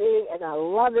sexual being and I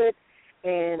love it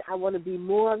and I want to be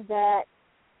more of that,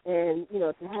 and,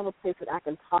 to have a place that I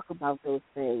can talk about those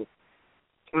things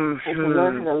and to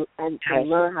learn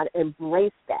how to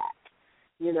embrace that,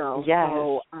 Yes.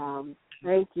 So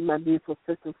thank you, my beautiful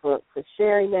sister, for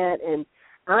sharing that, and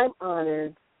I'm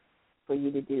honored for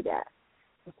you to do that.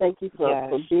 So thank you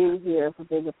for being here, for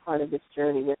being a part of this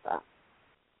journey with us.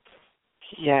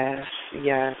 Yes,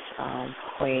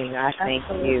 Queen, I thank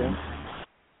you.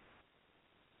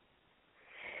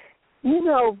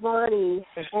 Voni,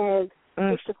 as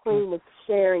Mr. Queen was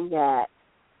sharing that,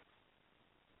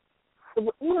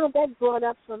 that brought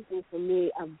up something for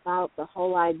me about the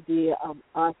whole idea of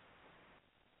us,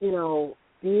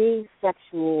 being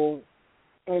sexual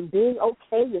and being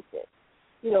okay with it.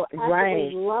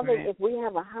 Absolutely loving if we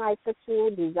have a high sexual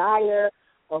desire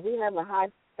or we have a high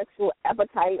sexual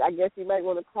appetite, I guess you might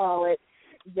want to call it,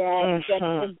 that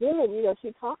again,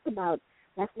 she talked about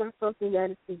that's not something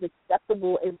that is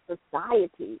acceptable in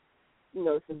society.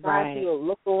 Society will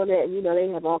look on it and, they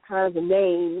have all kinds of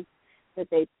names that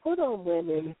they put on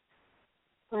women.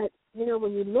 But,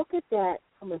 when you look at that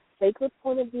from a sacred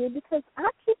point of view, because I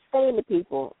keep saying to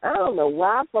people, I don't know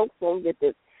why folks don't get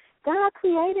this. God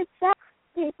created sex,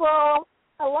 people.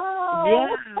 Hello.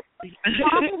 Yeah.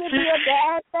 How can it be a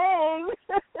bad thing?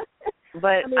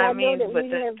 But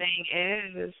the thing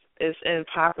is in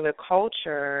popular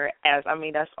culture,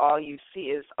 that's all you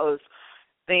see is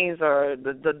things are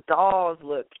the dolls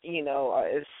look,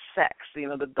 is sex.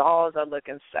 The dolls are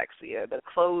looking sexier. The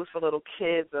clothes for little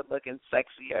kids are looking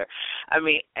sexier.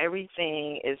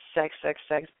 Everything is sex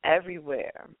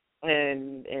everywhere.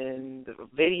 And the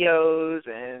videos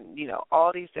and,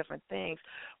 all these different things.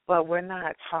 But we're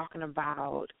not talking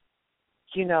about,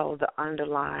 the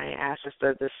underlying aspects,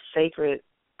 the sacred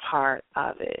part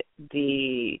of it,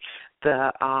 the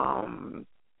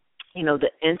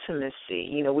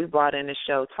intimacy. We brought in the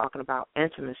show talking about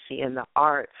intimacy and the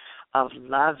art of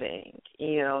loving,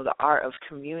 the art of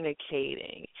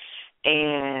communicating.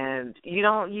 And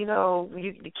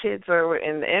the kids are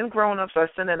and grown-ups are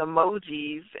sending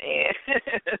emojis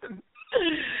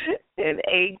and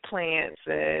eggplants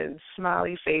and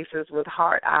smiley faces with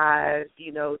heart eyes,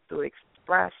 to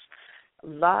express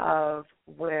love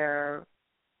where,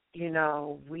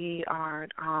 we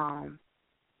aren't,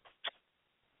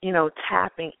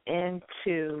 tapping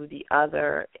into the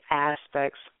other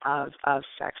aspects of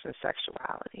sex and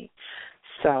sexuality.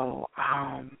 So,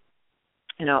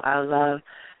 I love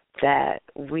that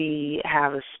we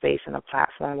have a space and a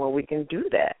platform where we can do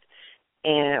that.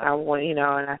 And I want, and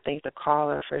I thank the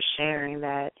caller for sharing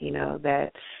that,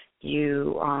 that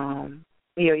you,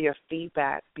 your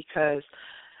feedback, because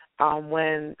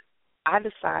when I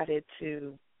decided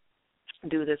to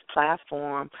do this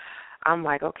platform, I'm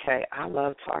like, okay, I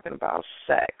love talking about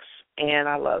sex, and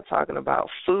I love talking about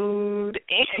food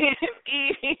and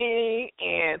eating,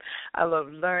 and I love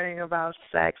learning about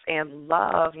sex and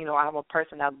love. I'm a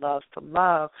person that loves to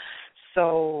love.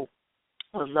 So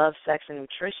with love, sex, and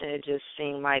nutrition, it just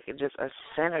seemed like it just a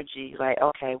synergy. Like,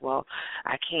 okay, well,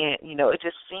 I can't, it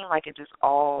just seemed like it just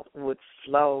all would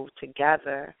flow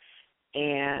together,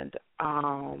 and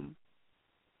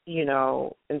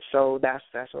and so that's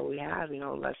what we have.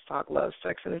 Let's talk love,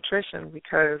 sex, and nutrition,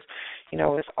 because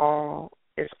it's all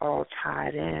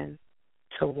tied in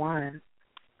to one.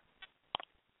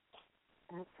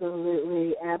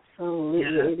 Absolutely. Yeah.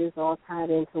 It is all tied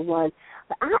into one.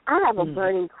 But I have a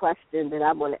burning question that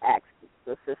I want to ask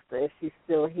the sister if she's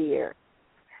still here.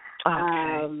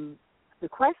 Okay. The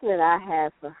question that I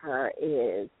have for her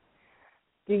is,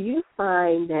 do you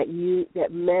find that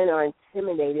men are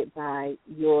intimidated by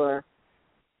your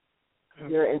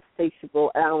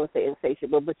insatiable, I don't want to say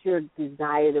insatiable, but your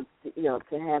desire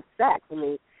to have sex? I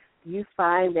mean, do you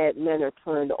find that men are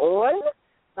turned on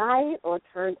by it or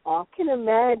turned off? Can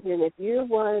imagine if you're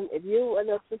one of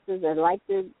those sisters that like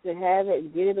to have it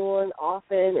and get it on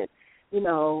often,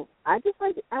 and I'd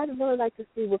really like to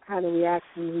see what kind of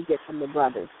reaction we get from the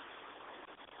brothers.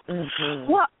 Mm-hmm.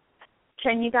 Well,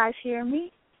 can you guys hear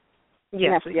me?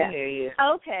 Yes, we can hear you.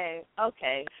 Okay.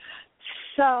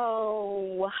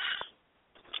 So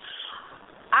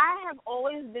I have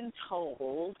always been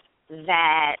told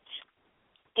that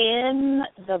in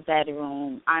the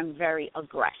bedroom, I'm very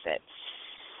aggressive.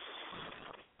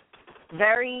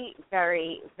 Very,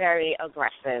 very, very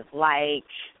aggressive. Like,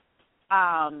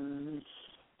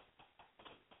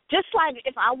 just like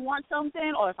if I want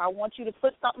something, or if I want you to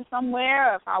put something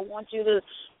somewhere, or if I want you to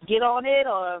get on it,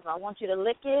 or if I want you to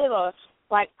lick it, or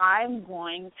like I'm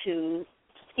going to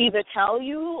either tell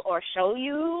you or show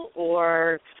you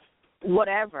or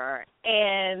whatever.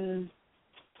 And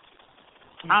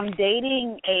I'm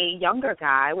dating a younger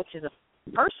guy, which is a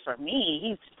first for me.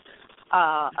 He's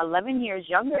 11 years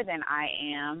younger than I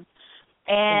am,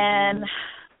 and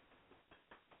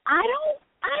I don't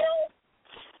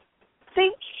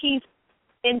think he's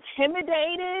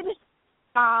intimidated.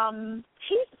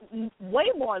 He's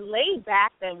way more laid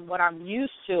back than what I'm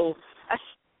used to,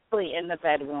 especially in the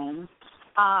bedroom.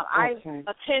 I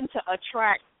tend to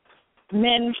attract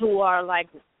men who are like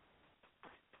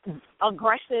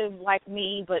aggressive like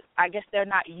me, but I guess they're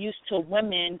not used to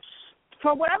women.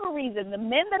 For whatever reason, the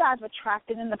men that I've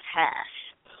attracted in the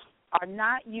past are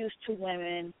not used to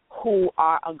women who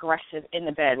are aggressive in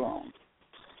the bedroom,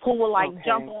 who will like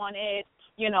jump on it,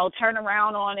 turn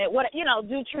around on it,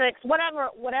 do tricks,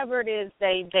 whatever it is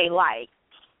they like.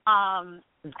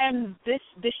 And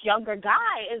this younger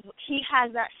guy he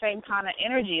has that same kind of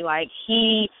energy. Like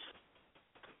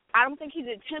I don't think he's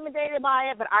intimidated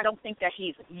by it, but I don't think that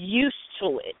he's used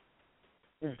to it.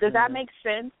 Mm-hmm. Does that make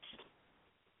sense?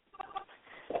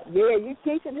 Yeah, you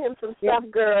teaching him some stuff,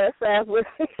 girl.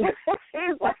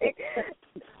 He's like,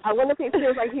 I wonder if he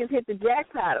feels like he's hit the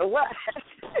jackpot or what.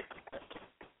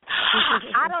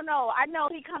 I don't know. I know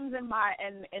he comes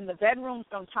in the bedroom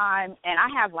sometime, and I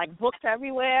have like books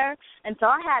everywhere, and so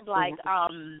I had like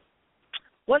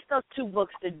what's those two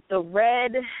books? The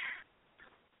red.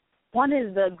 One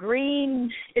is the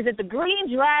green. Is it the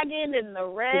green dragon and the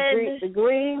red? The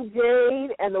green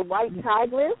jade and the white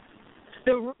tigress.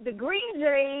 The green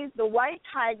jade, the white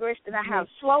tigress, and I have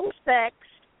slow sex.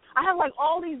 I have like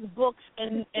all these books,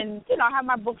 and I have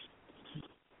my books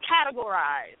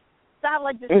categorized. So I have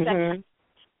like this sex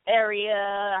area.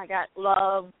 I got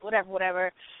love,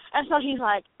 whatever. And so he's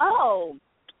like, "Oh,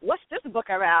 what's this book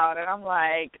about?" And I'm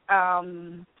like,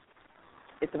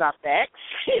 it's about sex,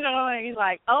 and he's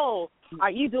like, "Oh,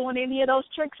 are you doing any of those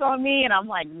tricks on me?" And I'm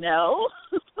like, "No."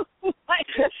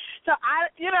 So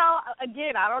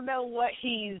again, I don't know what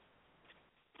he's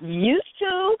used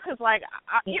to, because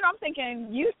I'm thinking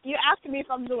you asking me if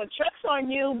I'm doing tricks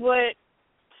on you, but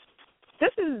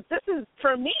this is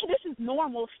for me, this is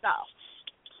normal stuff.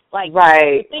 Like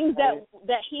right. The things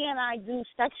that he and I do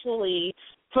sexually,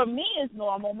 for me, is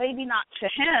normal. Maybe not to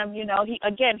him.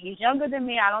 He's younger than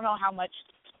me. I don't know how much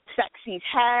sex he's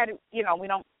had. We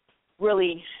don't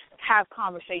really have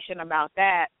conversation about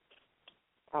that.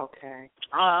 Okay.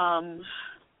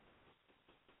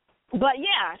 But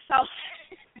yeah, so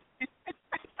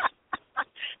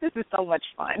this is so much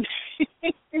fun.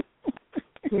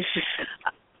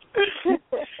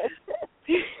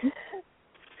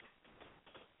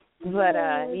 But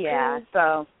yeah,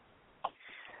 so.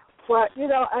 Well,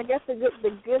 I guess the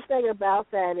good thing about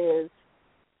that is,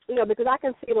 because I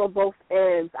can see it on both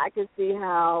ends. I can see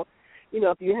how,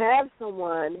 if you have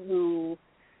someone who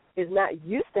is not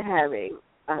used to having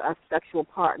a sexual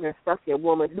partner, especially a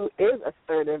woman who is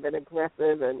assertive and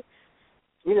aggressive, and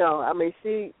he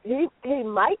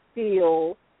might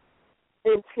feel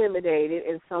intimidated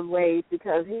in some ways,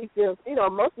 because he feels,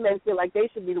 most men feel like they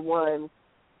should be the ones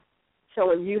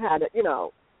showing you how to,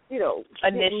 initiate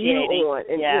you on.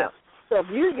 And, so if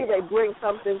you get ready to bring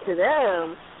something to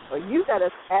them, or you got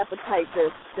an appetite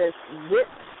that's rich,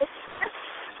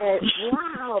 and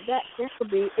wow, that could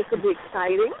be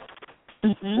exciting.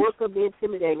 Or it could be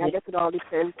intimidating. I guess it all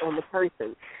depends on the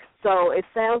person. So it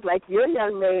sounds like your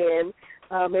young man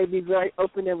may be very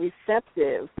open and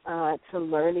receptive to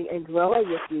learning and growing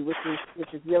with you,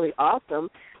 which is really awesome.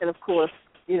 And of course,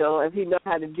 if he knows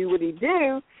how to do what he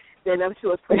do, then I'm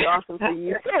sure it's pretty awesome for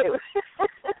you too.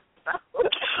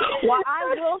 Well,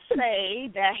 I will say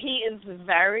that he is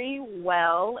very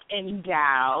well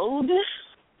endowed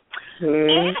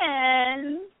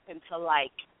and into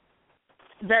like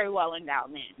very well endowed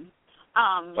men.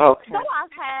 So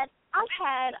I've had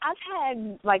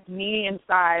like medium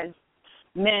sized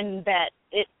men that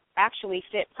it actually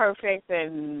fit perfect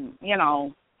and,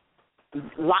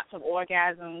 lots of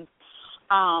orgasms.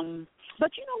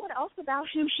 But you know what else about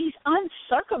him? He's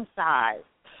uncircumcised.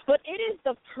 But it is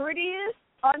the prettiest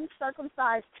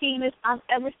uncircumcised penis I've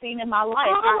ever seen in my life.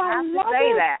 I have to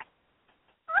say that.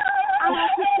 I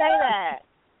have to say that.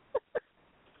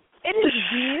 It is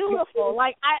beautiful.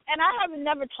 Like I have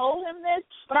never told him this,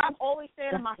 but I've always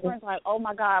said to my friends, like, oh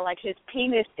my God, like his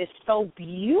penis is so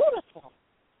beautiful.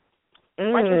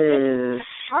 Like it's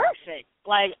perfect.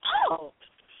 Like, oh.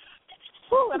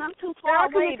 Ooh, and I'm too far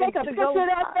away to take a picture of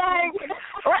that thing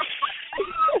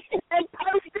and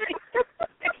post it.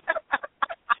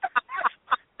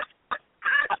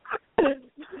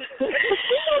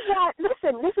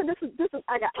 Listen. This is.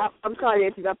 I'm sorry to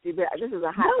interrupt you, but this is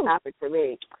a hot topic for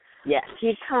me. Yes,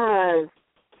 because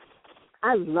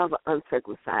I love an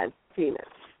uncircumcised penis.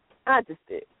 I just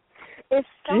do. It's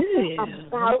something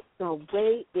about the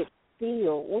way it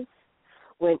feels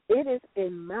when it is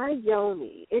in my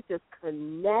yoni. It just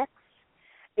connects.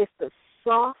 It's the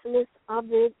softness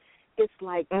of it. It's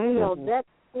like, that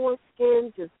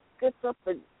foreskin just gets up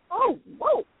and, oh.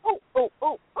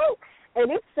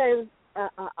 And it says,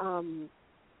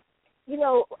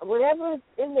 whatever is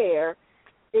in there,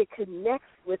 it connects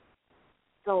with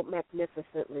so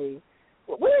magnificently.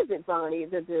 What is it, Voni?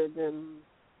 The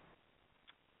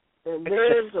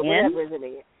nerves or whatever is in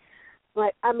there.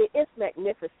 But, I mean, it's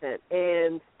magnificent.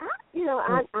 And,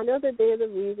 I know that they're the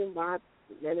reason why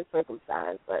men are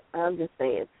circumcised, but I'm just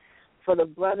saying, for the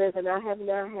brothers, and I have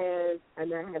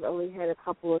only had a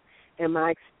couple in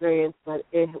my experience, but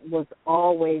it was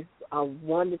always a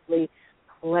wonderfully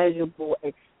pleasurable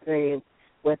experience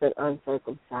with an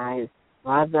uncircumcised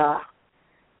brother.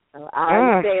 So I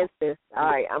understand this. All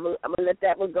right, I'm gonna let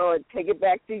that one go and take it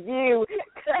back to you.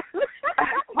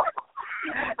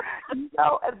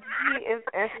 No, he is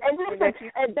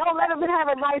interesting. And don't let him have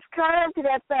a nice curve to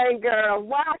that thing, girl.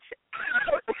 Watch.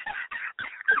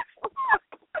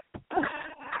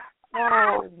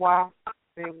 Oh, wow.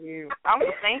 Thank you.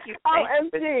 Thank you.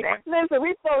 MG, listen,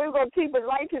 we thought we were going to keep it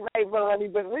light tonight, Voni,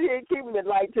 but we ain't keeping it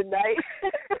light tonight.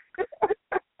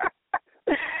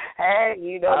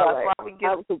 Hey, that's why we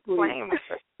get flame.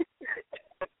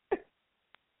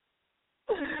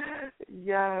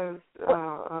 Yes.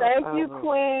 Thank you,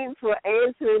 Queen, for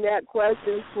answering that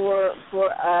question for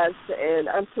us, and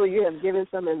I'm sure you have given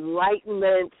some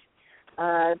enlightenment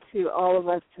to all of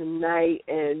us tonight,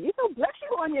 and bless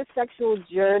you on your sexual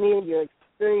journey and your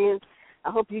experience.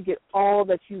 I hope you get all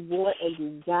that you want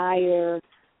and desire,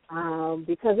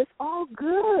 because it's all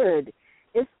good.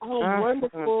 It's all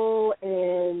wonderful,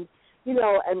 and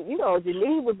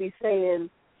Janine would be saying,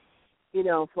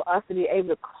 for us to be able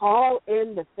to call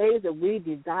in the things that we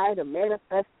desire to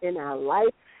manifest in our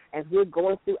life as we're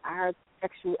going through our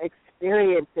sexual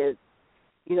experiences.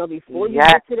 Before you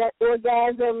get to that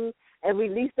orgasm and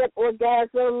release that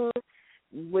orgasm,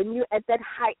 when you're at that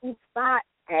heightened spot,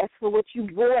 ask for what you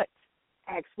want.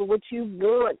 Ask for what you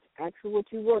want. Ask for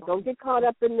what you want. Don't get caught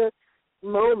up in the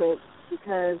moment,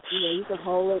 because, you can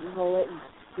hold it,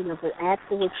 and, but ask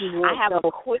for what you want. I have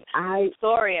a quick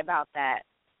story about that.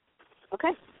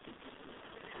 Okay.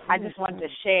 I just wanted to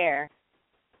share.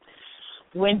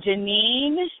 When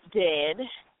Janine did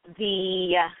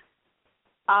the,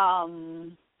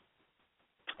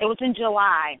 it was in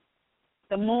July,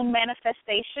 the moon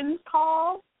manifestation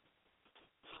call,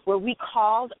 where we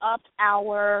called up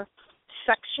our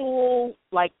sexual,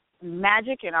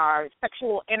 magic and our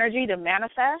sexual energy to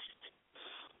manifest.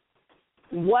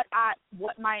 What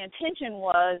my intention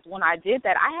was when I did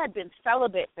that, I had been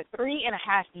celibate for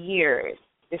 3.5 years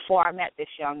before I met this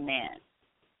young man.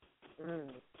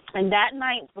 And that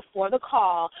night before the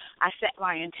call, I set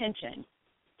my intention.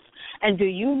 And do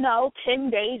you know, 10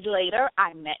 days later,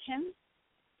 I met him?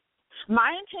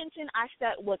 My intention I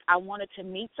set was I wanted to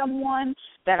meet someone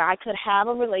that I could have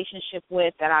a relationship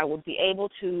with, that I would be able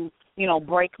to,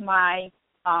 break my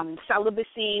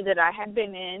celibacy that I had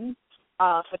been in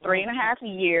for 3.5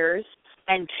 years.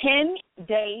 And 10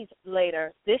 days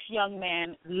later, this young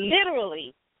man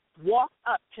literally walked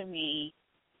up to me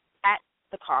at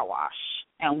the car wash.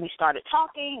 And we started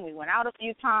talking. We went out a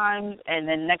few times. And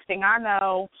then next thing I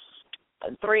know,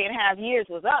 3.5 years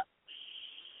was up.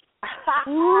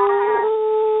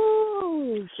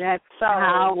 Ooh, that's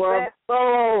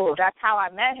powerful. That's how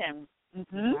I met him.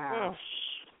 Wow.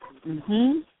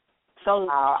 So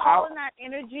calling that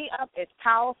energy up is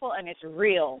powerful and it's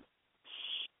real.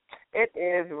 It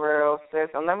is real,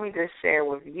 sis. And let me just share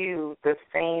with you the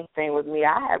same thing with me.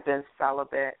 I have been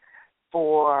celibate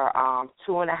for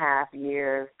 2.5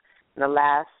 years. The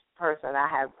last person I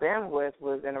have been with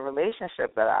was in a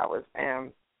relationship that I was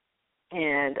in.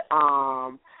 And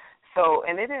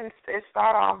and it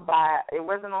started off by, it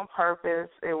wasn't on purpose.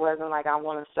 It wasn't like I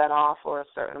want to set off for a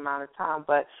certain amount of time.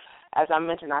 But as I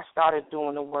mentioned, I started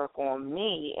doing the work on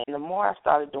me. And the more I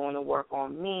started doing the work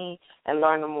on me and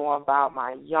learning more about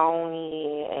my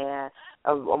yoni and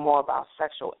more about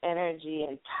sexual energy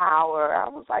and power, I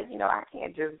was like, I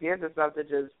can't just give this up to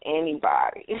just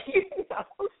anybody.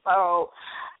 So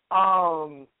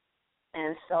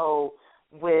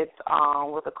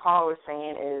what the caller was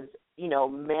saying is,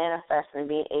 manifesting,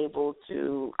 being able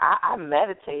to, I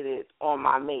meditated on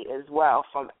my mate as well,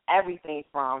 from everything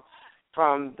from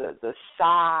the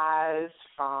size,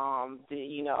 from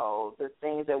the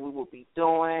things that we would be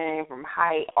doing, from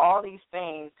height, all these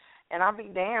things. And I'd be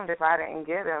damned if I didn't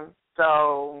get him.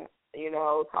 So,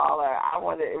 caller,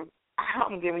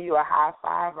 I'm giving you a high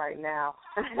five right now.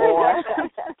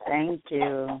 Thank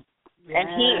you. Yes. And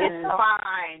he is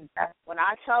fine. When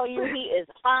I tell you he is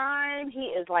fine,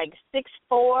 he is like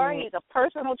 6'4". He's a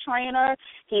personal trainer.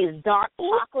 He's dark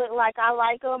chocolate like I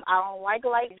like him. I don't like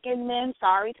light-skinned men.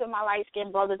 Sorry to my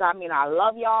light-skinned brothers. I mean, I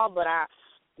love y'all, but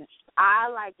I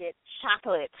like it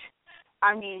chocolate.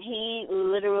 I mean, he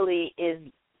literally is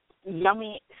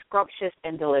yummy, scrumptious,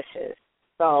 and delicious.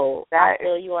 So I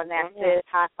feel you on that, sis.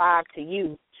 High five to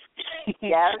you.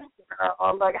 Yes, girl.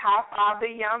 Look, high five the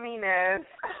yumminess.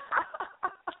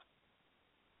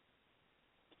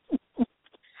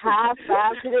 High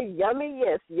five to the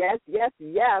yumminess. Yes.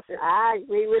 I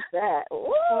agree with that.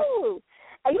 Woo!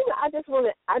 And I just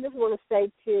want to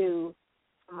say too,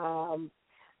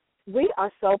 we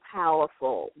are so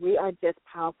powerful. We are just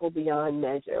powerful beyond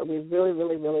measure. We really,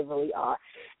 really, really, really are.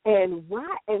 And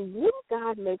wouldn't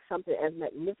God make something as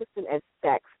magnificent as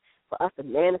sex for us to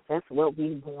manifest what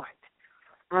we want?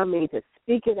 I mean, to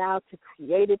speak it out, to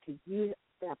create it, to use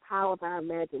the power of our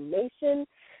imagination,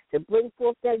 to bring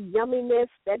forth that yumminess,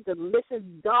 that delicious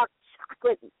dark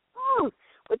chocolate,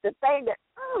 with the thing that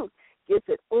gets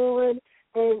it on,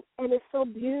 and it's so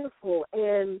beautiful.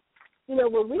 And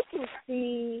when we can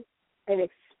see and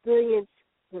experience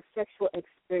the sexual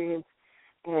experience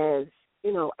as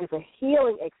as a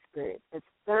healing experience, as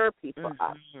therapy for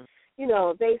us.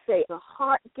 They say the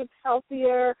heart gets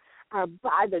healthier,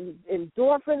 the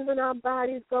endorphins in our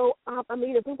bodies go up. I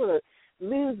mean, if we're going to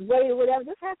lose weight or whatever,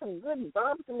 just have some good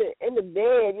bumps in the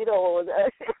bed,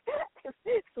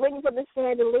 swinging from the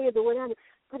chandeliers or whatever.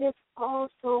 But it's all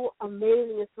so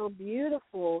amazing. It's so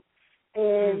beautiful.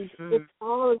 And it's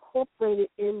all incorporated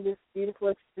in this beautiful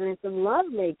experience of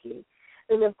lovemaking.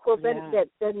 And, of course, that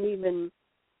doesn't even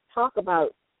talk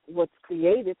about what's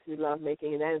created through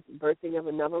lovemaking, and that is the birthing of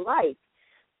another life.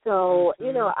 So,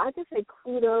 I just say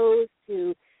kudos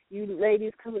to you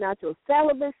ladies coming out your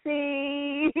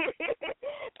celibacy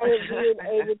and being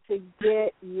able to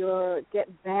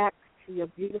get back to your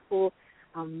beautiful,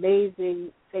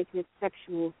 amazing, sacred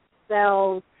sexual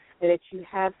selves, and that you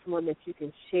have someone that you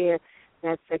can share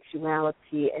that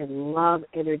sexuality and love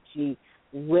energy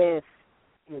with,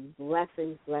 and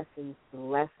blessings, blessings,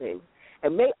 blessings.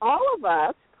 And may all of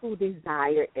us who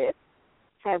desire it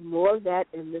have more of that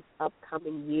in this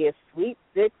upcoming year. Sweet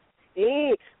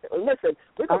 16. Listen,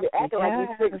 we're going to be acting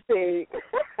like we're 16.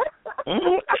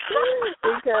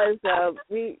 Because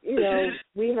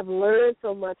we have learned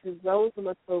so much, we've grown so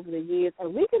much over the years,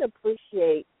 and we can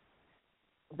appreciate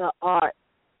the art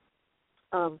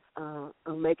of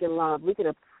making love. We can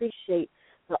appreciate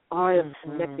the art of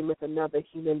connecting with another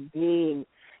human being.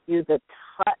 The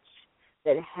touch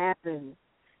that happens,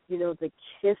 the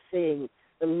kissing,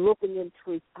 the looking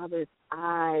into each other's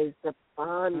eyes, the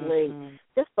fondling,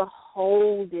 just the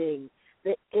holding,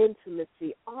 the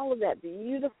intimacy, all of that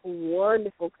beautiful,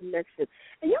 wonderful connection.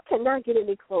 And you cannot get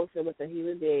any closer with a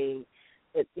human being,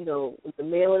 with the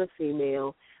male and the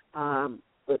female,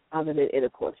 other than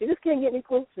intercourse. You just can't get any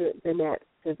closer than that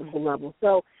physical level.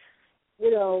 So,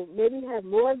 maybe have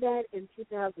more of that in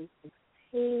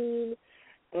 2016.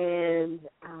 And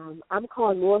I'm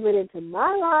calling more of it into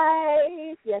my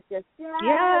life. Yes, yes, yes.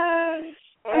 Yes.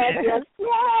 And yes,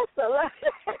 yes.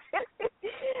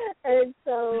 And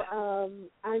so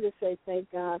I just say thank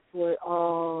God for it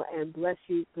all and bless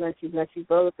you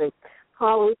both. And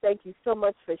Carl, thank you so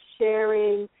much for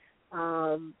sharing.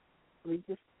 We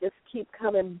just keep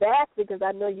coming back because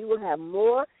I know you will have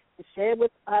more to share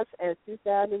with us as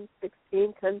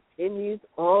 2016 continues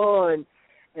on.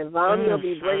 And Voni will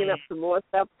be bringing up some more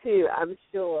stuff, too, I'm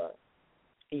sure.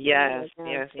 Yes, oh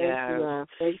yes, thank yes. You,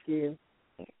 thank you.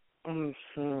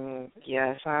 Mm-hmm.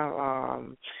 Yes,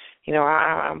 I'm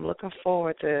looking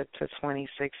forward to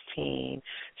 2016.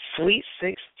 Sweet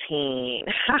 16.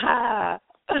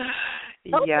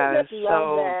 Yes,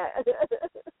 love that.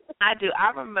 I do.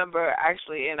 I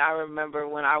remember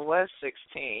when I was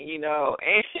 16,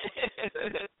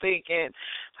 and thinking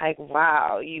like,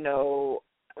 wow,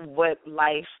 what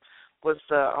life was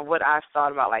what I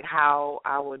thought about, like how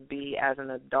I would be as an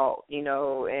adult,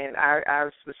 and I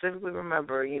specifically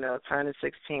remember, turning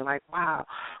 16, like, wow,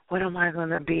 what am I going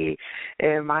to be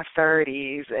in my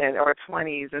 30s or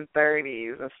 20s and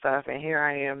 30s and stuff, and here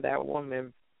I am, that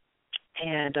woman.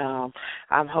 And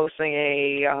I'm hosting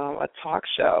a talk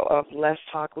show of Let's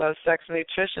Talk Love, Sex, and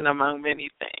Nutrition, among many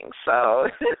things. So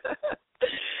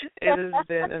it has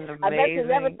been an amazing, I bet you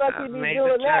never thought you'd be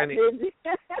doing journey. That, did you?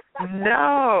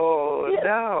 No.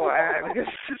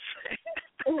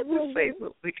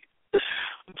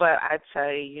 But I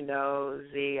tell you,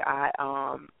 Zee,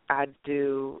 I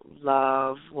do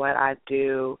love what I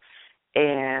do,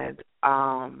 and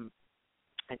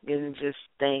I didn't just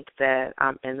think that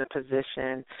I'm in the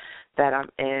position that I'm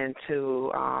in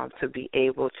to be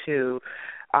able to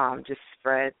just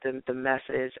spread the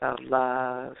message of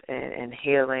love and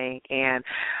healing. And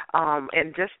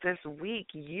just this week,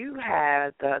 you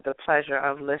had the pleasure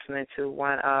of listening to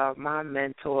one of my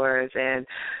mentors and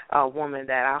a woman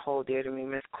that I hold dear to me,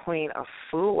 Miss Queen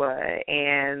Afua,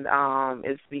 and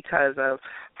it's because of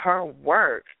her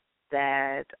work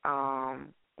that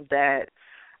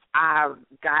I've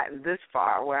gotten this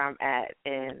far where I'm at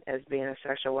as being a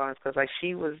sexual wellness, because like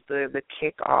she was the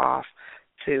kickoff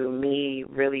to me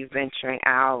really venturing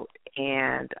out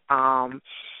and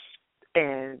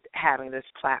having this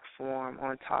platform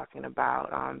on talking about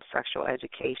sexual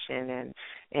education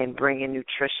and bringing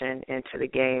nutrition into the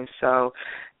game. So,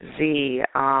 Zee,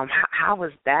 how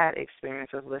was that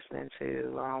experience of listening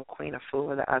to Queen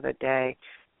Afua the other day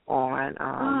on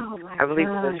I believe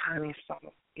it was Honey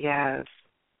Soul? Yes.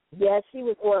 Yes, she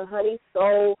was on Honey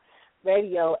Soul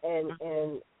Radio, and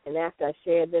after I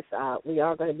share this, we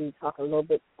are going to be talking a little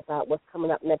bit about what's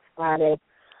coming up next Friday.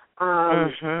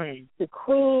 The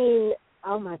Queen,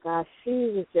 oh my gosh, she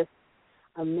was just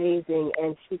amazing,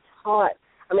 and she taught.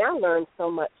 I mean, I learned so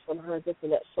much from her just in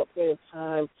that short period of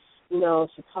time.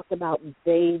 She talked about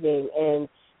bathing, and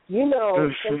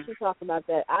since she talked about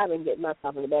that, I've been getting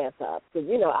myself in the bathtub because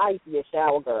I used to be a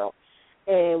shower girl,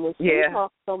 and when she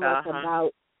talked so much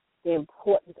about the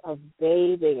importance of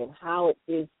bathing and how it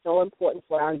is so important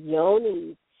for our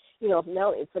yonis, not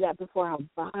only for that, but for our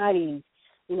bodies,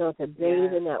 to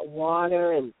bathe in that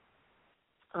water. And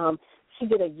she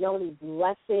did a yoni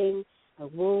blessing, a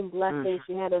womb blessing.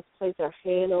 She had us place our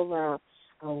hand over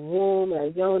our womb, our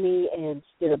yoni, and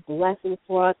she did a blessing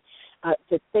for us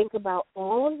to think about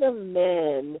all of the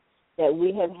men that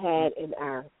we have had in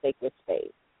our sacred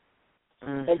space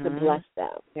and to bless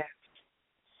them. Yes.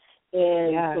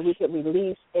 And so we could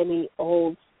release any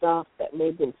old stuff that may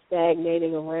have been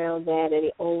stagnating around that,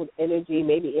 any old energy,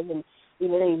 maybe even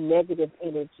any negative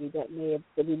energy that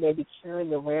we may be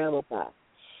carrying around with us.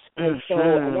 And so,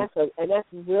 and that's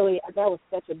really, that was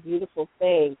such a beautiful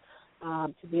thing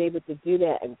to be able to do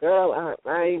that. And girl,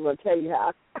 I ain't gonna tell you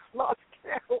how I lost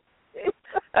count.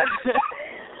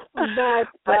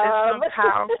 but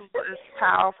it's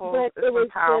powerful. But it was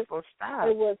powerful stuff.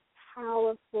 It was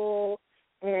powerful.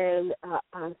 And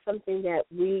something that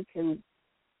we can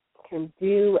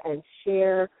do and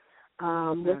share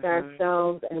with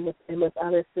ourselves and with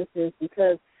other sisters,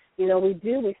 because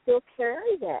we still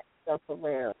carry that stuff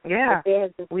around. Yeah, if there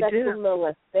has been sexual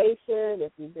molestation,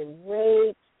 if you've been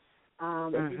raped,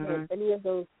 if you've had any of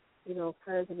those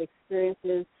kinds of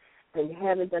experiences and you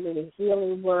haven't done any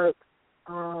healing work,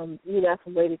 that's a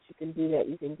way that you can do that.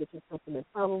 You can get yourself in the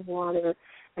tub of water.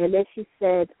 And then she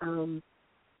said.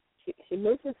 She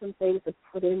mentioned some things to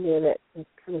put in there that just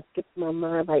kind of skips my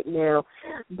mind right now.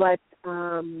 But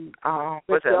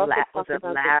was it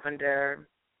lavender?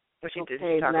 She talked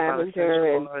about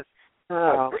lavender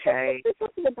Okay. There's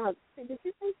something about, did you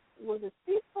say, was it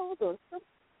sea salt or something?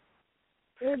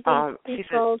 Sea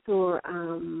salt or,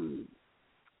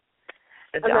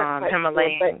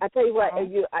 Himalayan. But I tell you what,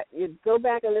 if you go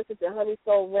back and listen to Honey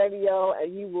Soul Radio,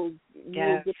 and you will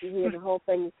get to hear the whole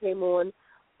thing that came on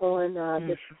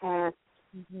this past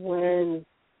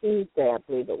Tuesday, I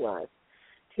believe it was.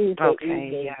 Tuesday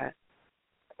evening. Yeah.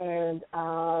 And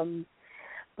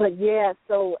but yeah,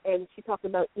 so, and she talked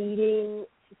about eating.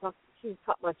 She talked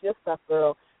about your stuff,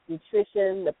 girl.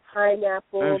 Nutrition, the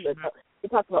pineapple. She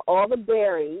talked about all the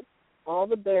berries. All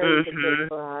the berries are good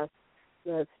for us.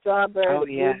 The strawberry, the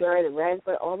blueberry, the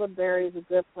raspberry. All the berries are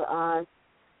good for us.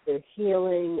 They're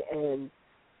healing. And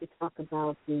she talked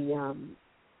about the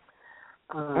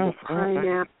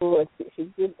pineapple. She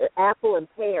did apple and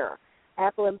pear.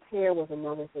 Apple and pear was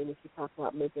another thing that she talked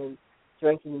about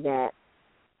drinking that.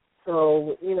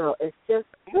 So, it's just,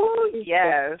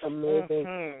 just amazing.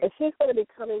 And she's going to be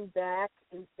coming back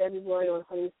in February on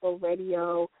Honey Soul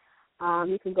Radio.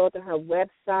 You can go to her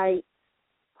website,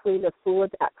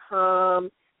 queenoffood.com.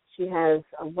 She has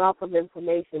a wealth of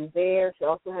information there. She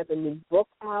also has a new book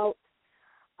out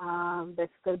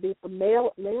that's going to be for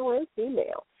male and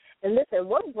female. And listen,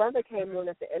 one brother came on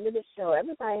at the end of the show.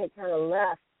 Everybody had kind of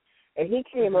left, and he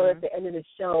came on at the end of the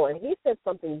show, and he said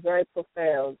something very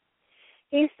profound.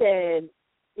 He said,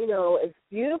 it's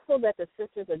beautiful that the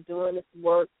sisters are doing this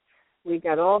work. We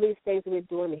got all these things that we're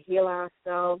doing to heal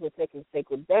ourselves. We're taking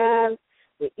sacred baths.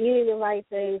 We're eating the right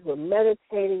things. We're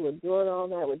meditating. We're doing all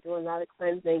that. We're doing a lot of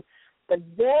cleansing. But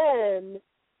then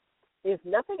there's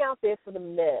nothing out there for the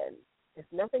men.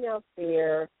 There's nothing out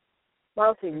there. Well,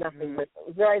 I'll say nothing, but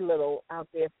very little out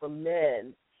there for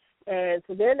men. And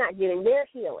so they're not getting their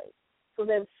healing. So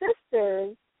then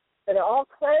sisters that are all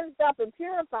cleansed up and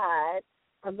purified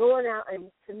are going out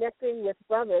and connecting with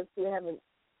brothers who haven't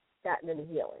gotten any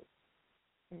healing.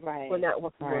 Right. Who are not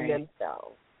working on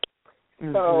themselves.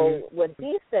 So what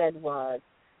he said was,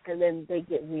 and then they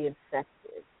get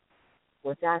reinfected,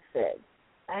 which I said,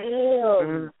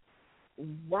 damn,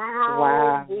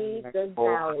 wow, the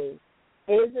Zowie.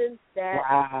 Isn't that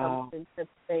something to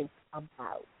think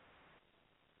about?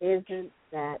 Isn't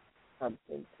that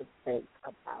something to think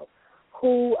about?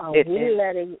 Who are we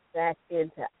letting back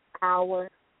into our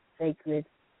sacred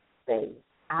space,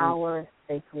 our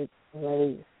sacred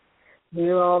place?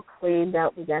 We're all cleaned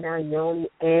up. We got our yoni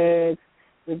eggs.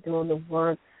 We're doing the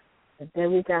work. And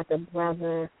then we got the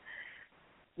brother.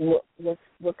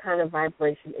 What kind of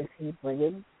vibration is he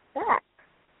bringing back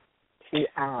to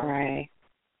our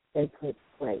sacred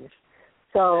place?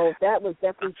 So that was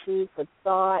definitely food for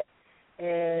thought.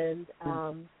 And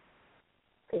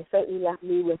it certainly left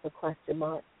me with a question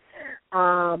mark.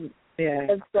 And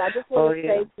so I just want to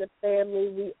say to the family,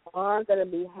 we are going to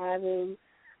be having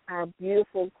our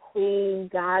beautiful queen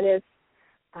goddess,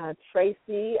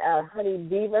 Tracy, Honey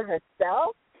Diva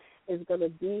herself, is going to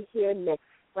be here next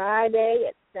Friday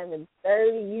at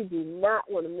 7:30. You do not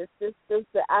want to miss this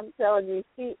sister. I'm telling you,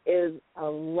 she is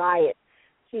a riot.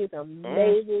 She's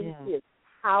amazing. She is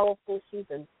powerful. She's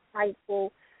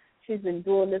insightful. She's been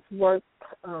doing this work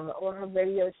on her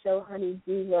radio show, Honey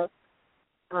Diva,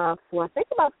 for I think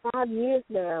about 5 years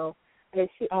now, and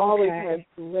she always has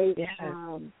great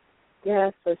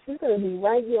so she's going to be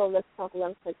right here on Let's Talk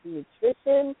Love, Sex, and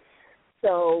Nutrition.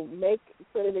 So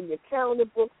put it in your calendar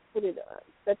books,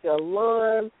 set your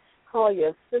alarm, call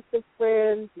your sister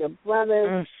friends, your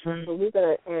brothers. So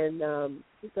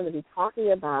she's going to be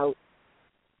talking about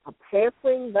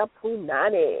pampering the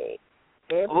punani.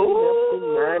 So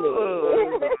we're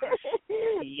going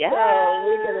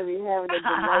to be having a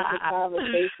delightful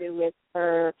conversation with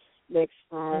her next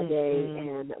Friday,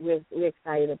 and we're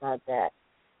excited about that.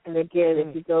 And again,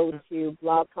 if you go to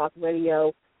Blog Talk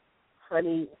Radio,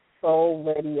 Honey Soul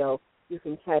Radio, you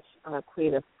can catch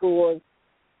Queen of Swords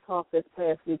talk this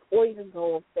past week, or you can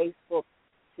go on Facebook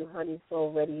to Honey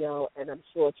Soul Radio, and I'm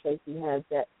sure Tracy has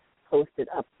that posted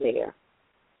up there.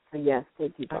 So yes,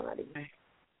 thank you, Bonnie.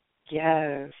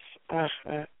 Yes. And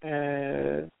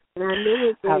I know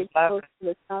it's very close to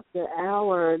the top of the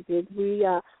hour. Did we?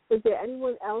 Was there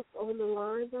anyone else on the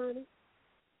line, Bonnie?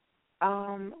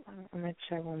 I'm gonna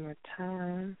check one more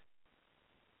time.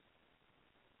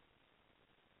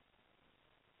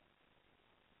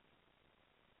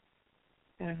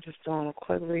 I'm just doing a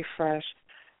quick refresh.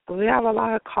 We have a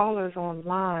lot of callers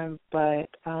online, but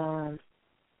no,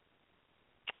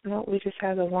 we just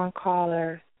had the one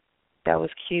caller that was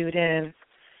queued in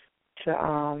to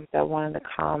that wanted to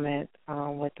comment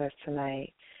with us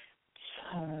tonight.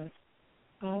 So,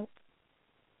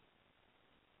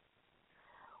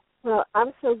 well,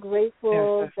 I'm so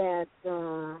grateful that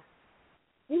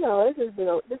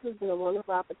this has been a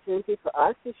wonderful opportunity for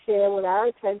us to share what our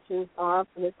intentions are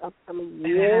for this upcoming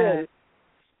year.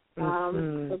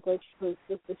 And so grateful for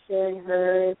Sister sharing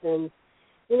hers, and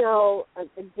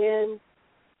again,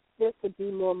 just to be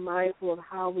more mindful of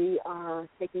how we are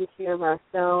taking care of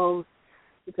ourselves,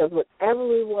 because whatever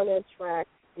we want to attract,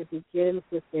 it begins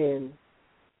within.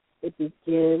 It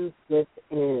begins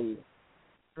within.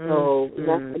 So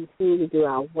let's continue to do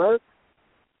our work.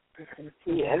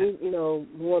 Continue,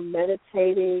 more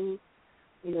meditating.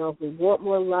 If we want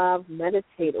more love,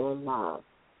 meditate on love.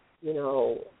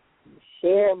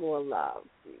 Share more love.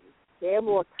 Share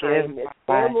more kindness.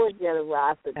 Share more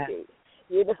generosity.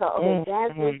 That's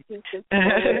what keeps it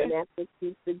going, and that's what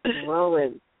keeps it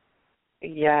growing.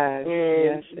 Yes.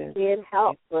 And you can't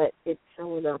help but it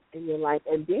showing up in your life.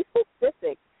 And be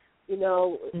specific.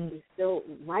 Still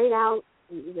write out.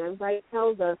 Everybody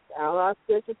tells us, all our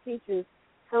spiritual teachers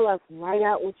tell us, write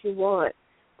out what you want.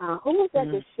 Who was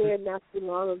that that shared not too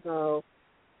long ago?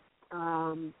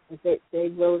 They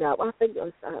wrote out, I think it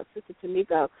was Sister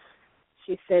Tamika.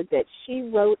 She said that she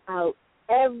wrote out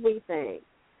everything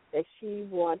that she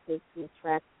wanted to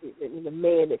attract the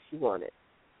man that she wanted.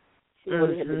 She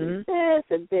wanted him to do this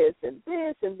and this and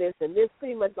this and this and this,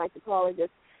 pretty much like the caller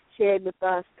just shared with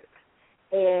us.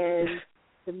 And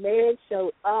the man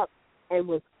showed up and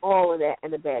was all of that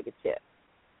in a bag of chips.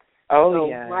 So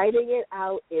writing it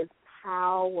out is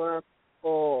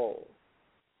powerful.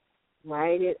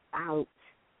 Write it out.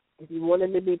 If you want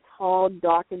him to be tall,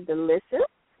 dark, and delicious,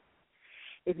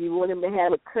 if you want him to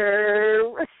have a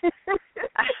curve,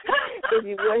 if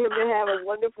you want him to have a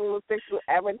wonderful sexual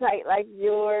appetite like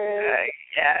yours,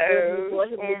 if you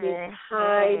want him to be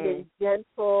kind and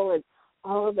gentle and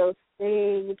all of those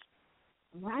things,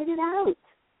 write it out.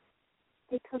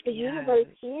 Because the universe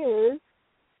hears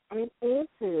and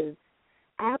answers.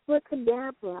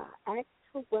 Abracadabra, ask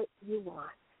for what you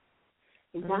want.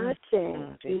 And God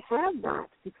said, you have not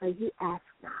because you ask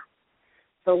not.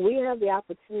 So we have the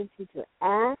opportunity to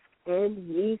ask and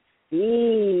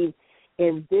receive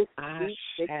in this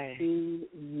 2016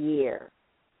 year.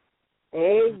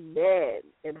 Amen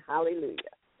and hallelujah.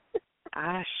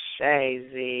 Ashe,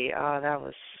 Zee. Oh, that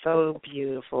was so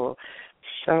beautiful.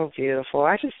 So beautiful.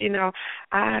 I just,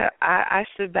 I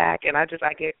sit back and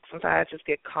sometimes I just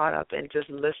get caught up in just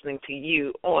listening to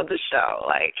you on the show.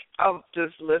 Like, I'm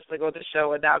just listening on the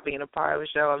show and not being a part of the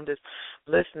show. I'm just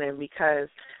listening because,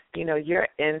 your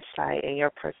insight and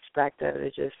your perspective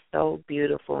is just so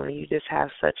beautiful, and you just have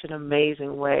such an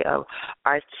amazing way of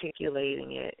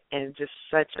articulating it in just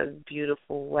such a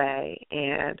beautiful way.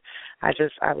 And I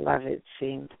love it,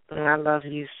 Zee. And I love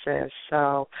you, sis.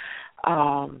 So,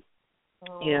 I love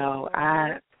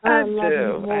do.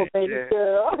 You more, baby do.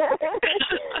 Girl.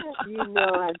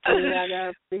 I do.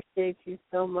 I appreciate you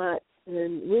so much,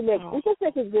 and we just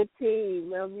make a good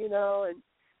team, and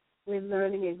we're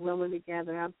learning and growing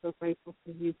together. I'm so grateful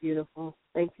for you, beautiful.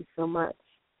 Thank you so much.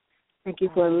 Thank you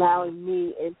for allowing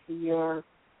me into your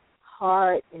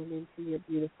heart and into your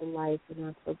beautiful life, and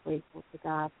I'm so grateful to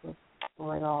God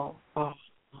for it all.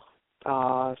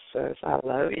 Oh, sis, I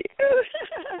love you.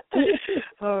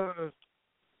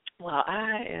 Well,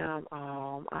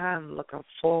 I'm looking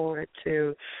forward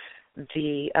to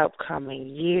the upcoming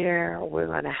year. We're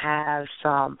going to have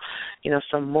some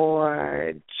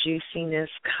more juiciness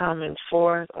coming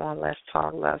forth on Let's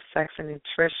Talk Love, Sex, and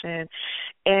Nutrition.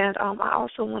 And I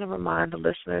also want to remind the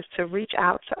listeners to reach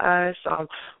out to us.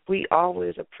 We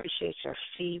always appreciate your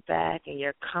feedback and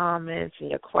your comments and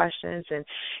your questions and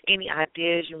any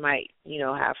ideas you might,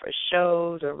 have for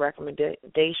shows or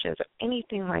recommendations or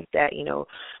anything like that.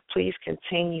 Please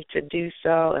continue to do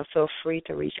so and feel free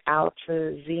to reach out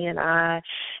to Zee and I.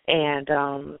 And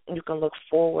you can look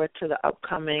forward to the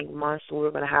upcoming months.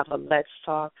 We're going to have a Let's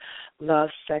Talk Love,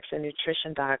 Sex, and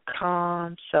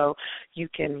Nutrition.com, so you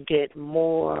can get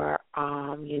more,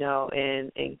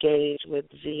 and engage with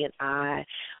Zee and I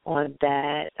on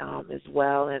that as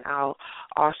well. And I'll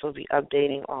also be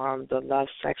updating on the Love,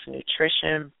 Sex, and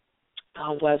Nutrition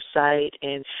website,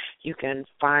 and you can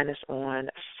find us on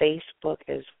Facebook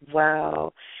as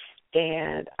well.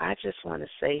 And I just want to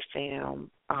say, fam,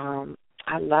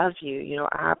 I love you.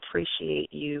 I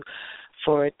appreciate you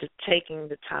for taking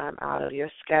the time out of your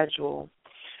schedule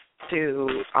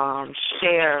to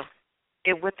share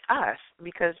it with us,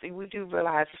 because we do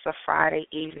realize it's a Friday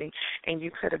evening and you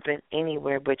could have been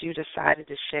anywhere, but you decided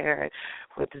to share it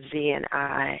with Zee and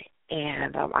I.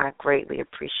 And I greatly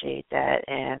appreciate that,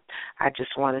 and I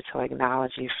just wanted to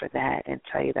acknowledge you for that and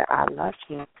tell you that I love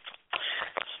you.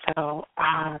 So,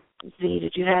 Z,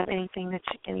 did you have anything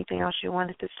else you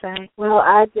wanted to say? Well,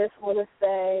 I just want to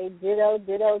say ditto,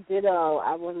 ditto, ditto.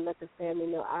 I want to let the family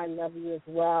know I love you as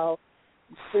well.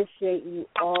 Appreciate you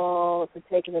all for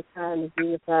taking the time to be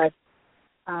with us.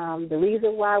 The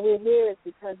reason why we're here is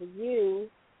because of you.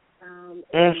 And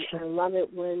I love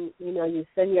it when, you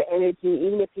send your energy,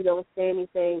 even if you don't say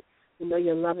anything,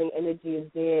 your loving energy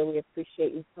is there. We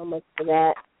appreciate you so much for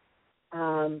that.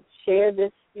 Share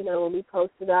this, when we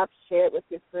post it up, share it with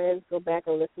your friends, go back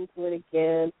and listen to it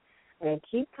again, and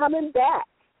keep coming back.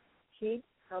 Keep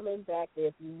coming back.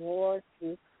 There's more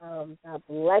to come. God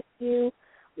bless you.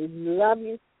 We love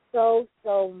you so,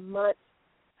 so much.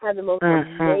 Have the most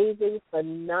amazing,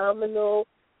 phenomenal,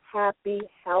 happy,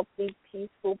 healthy,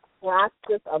 peaceful,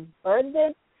 prosperous,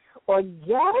 abundant,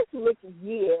 orgasmic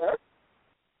year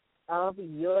of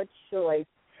your choice.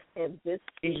 And this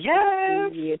is the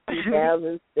year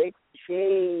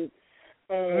 2016.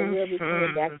 And we'll be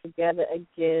coming back together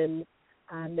again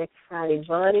next Friday.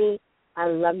 Voni, I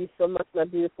love you so much, my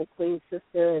beautiful queen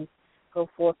sister, and go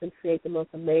forth and create the most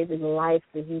amazing life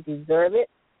because you deserve it.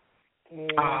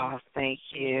 And thank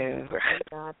you. Thank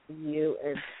God for you.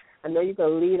 And I know you're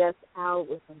going to lead us out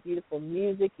with some beautiful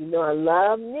music. You know I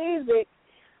love music.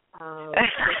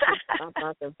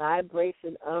 About the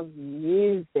vibration of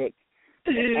music.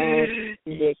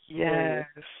 Yes.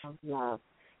 Of love.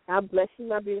 God bless you,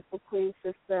 my beautiful queen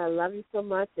sister. I love you so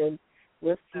much, and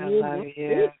we'll see you next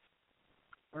week.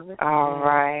 Namaste. All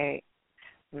right.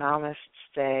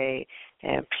 Namaste,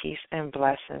 and peace and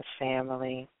blessings,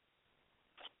 family.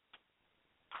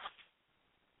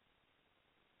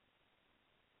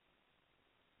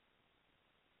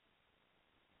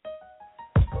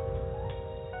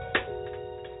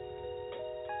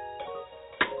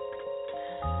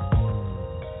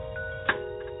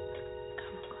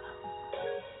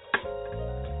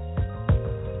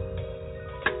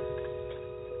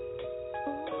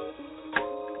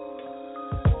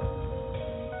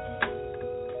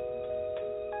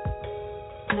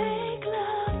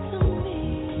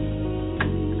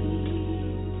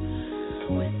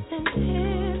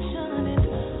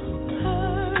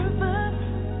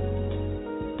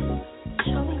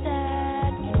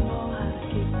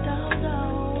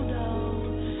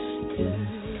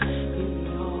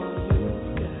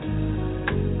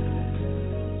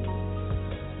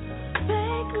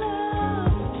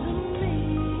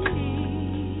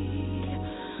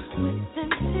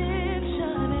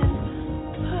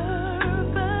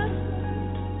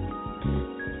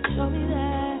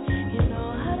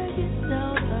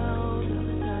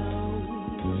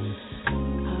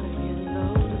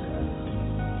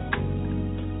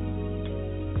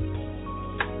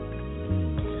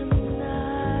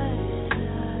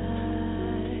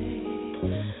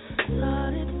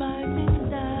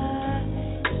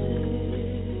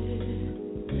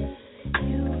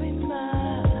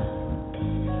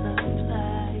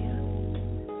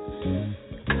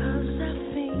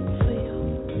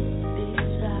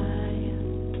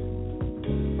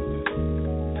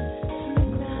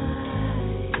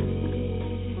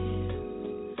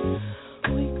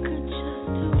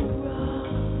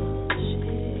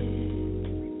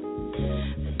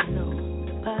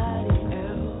 Nobody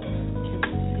else can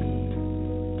see.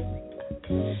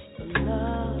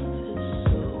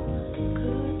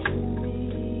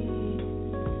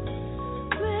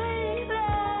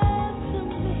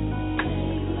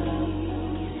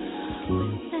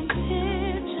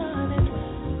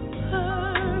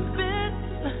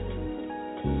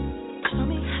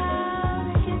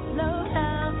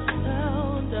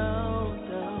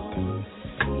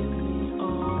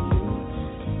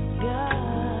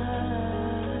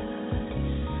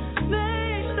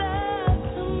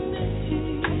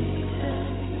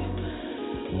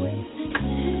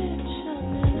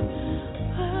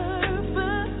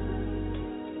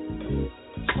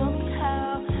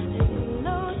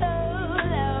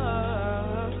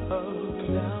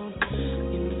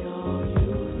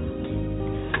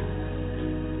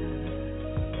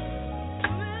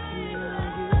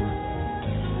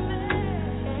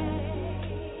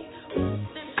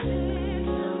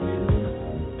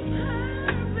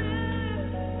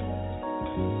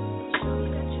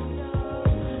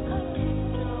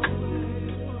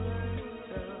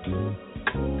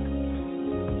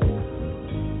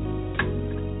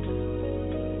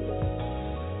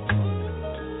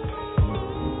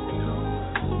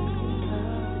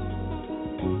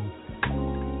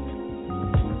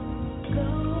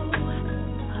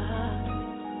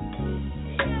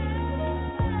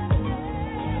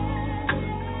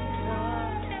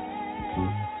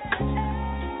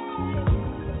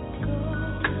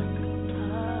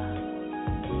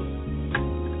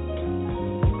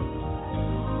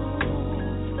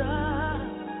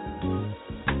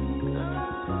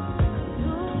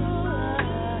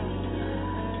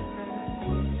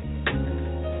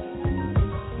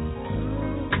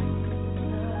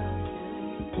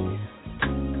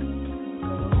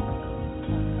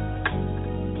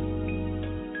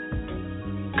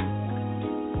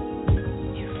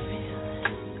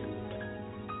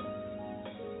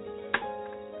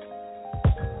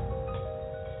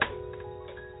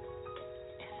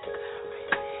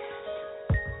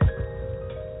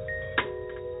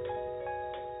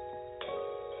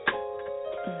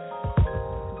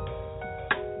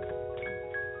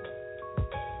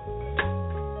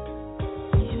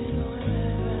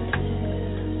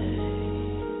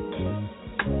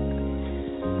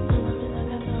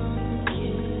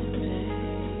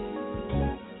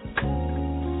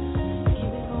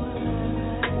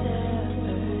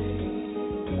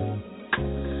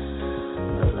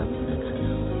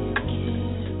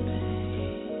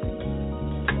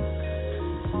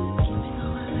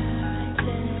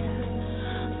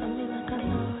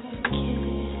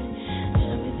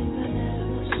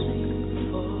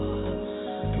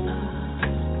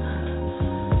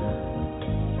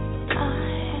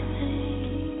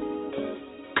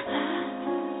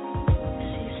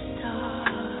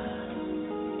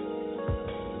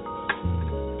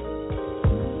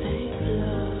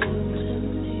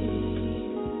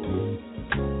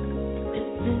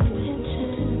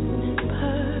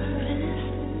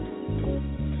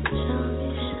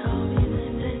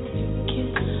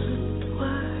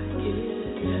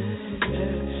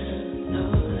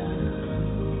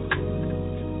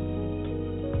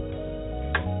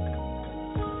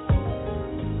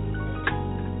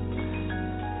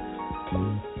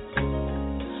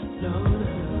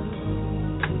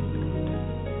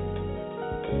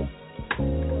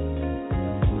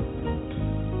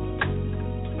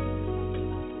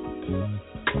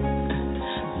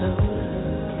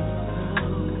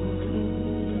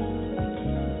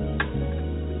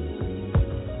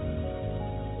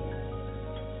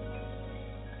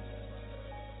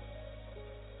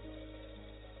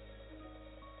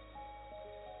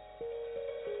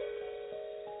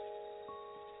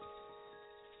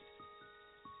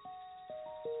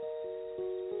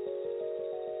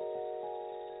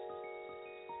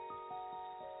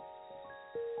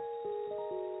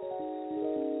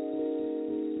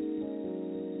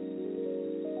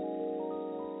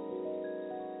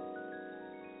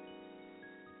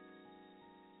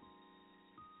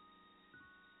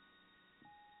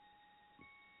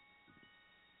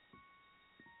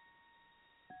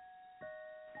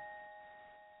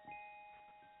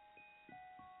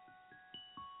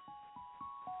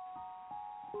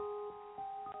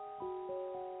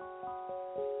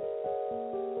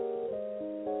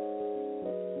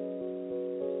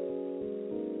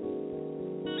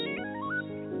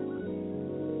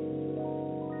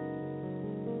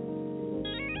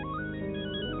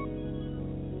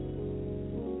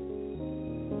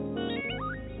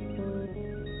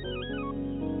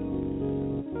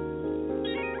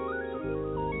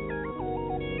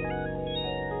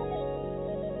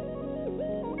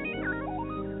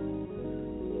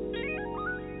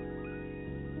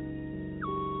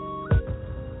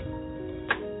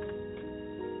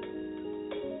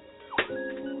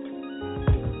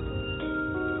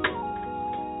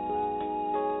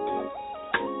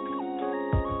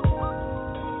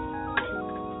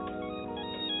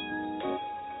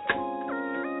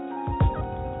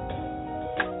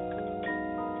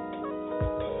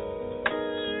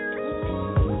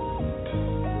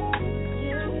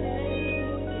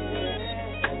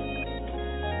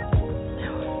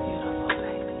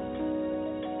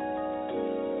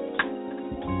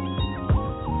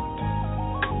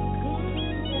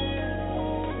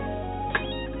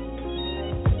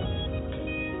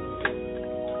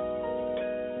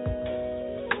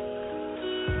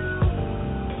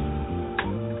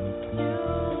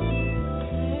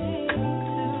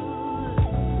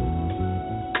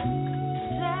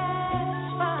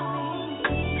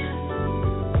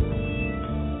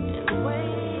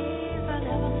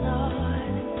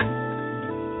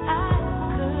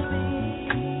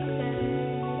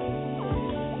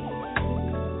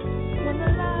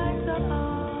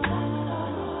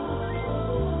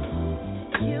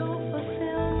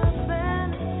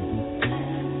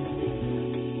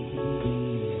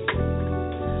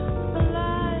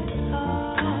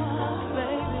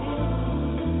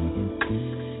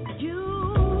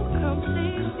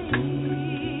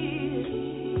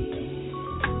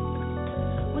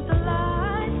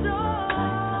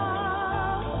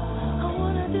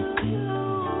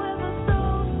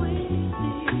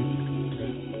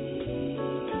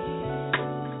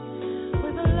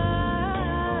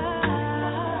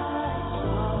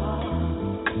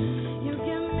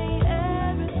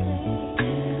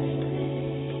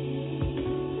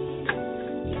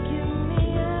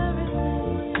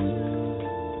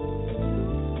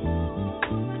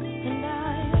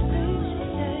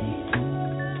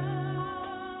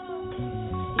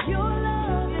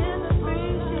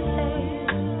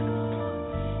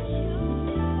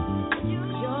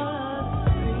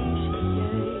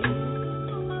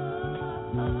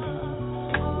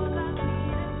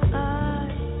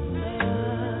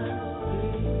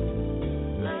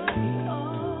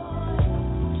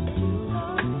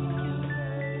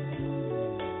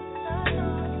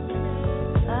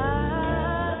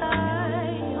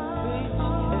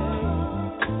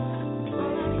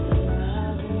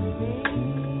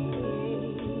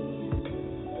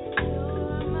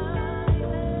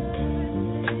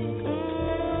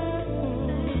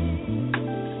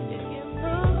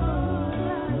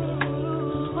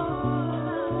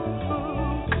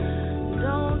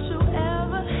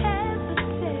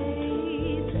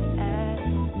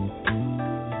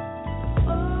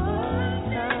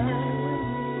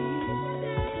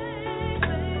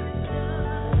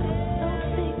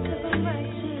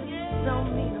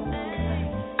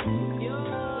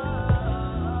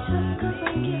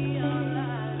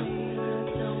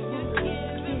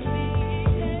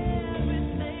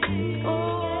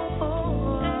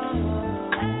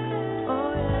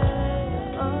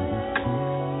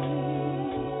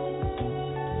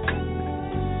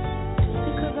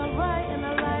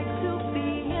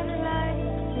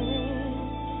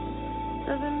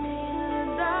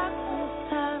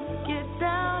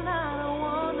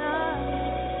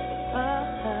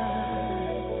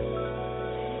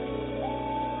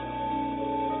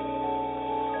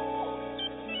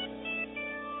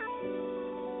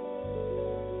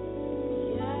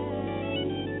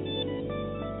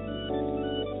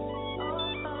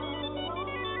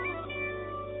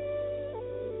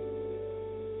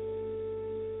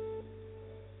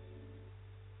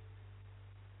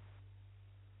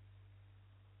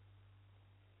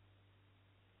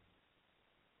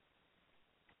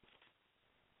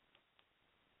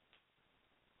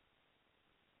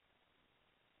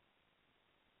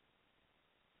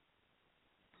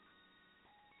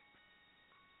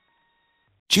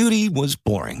 Judy was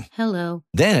boring. Hello.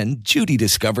 Then Judy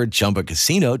discovered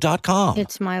ChumbaCasino.com.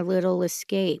 It's my little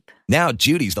escape. Now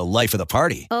Judy's the life of the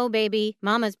party. Oh, baby,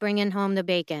 mama's bringing home the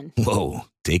bacon. Whoa,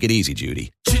 take it easy,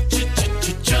 Judy.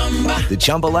 The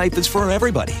Chumba life is for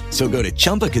everybody. So go to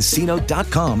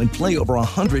ChumbaCasino.com and play over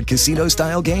 100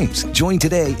 casino-style games. Join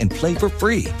today and play for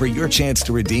free for your chance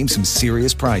to redeem some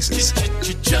serious prizes.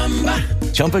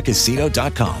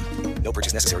 ChumbaCasino.com. No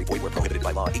purchase necessary. Void where prohibited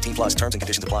by law. 18 plus terms and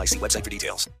conditions apply. See website for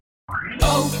details.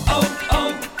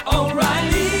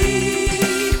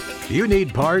 O'Reilly. You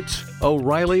need parts?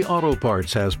 O'Reilly Auto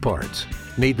Parts has parts.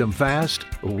 Need them fast?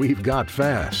 We've got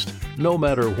fast. No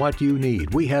matter what you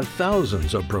need, we have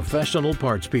thousands of professional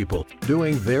parts people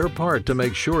doing their part to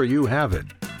make sure you have it.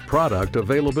 Product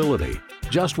availability.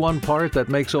 Just one part that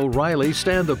makes O'Reilly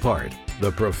stand apart.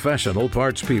 The professional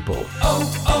parts people.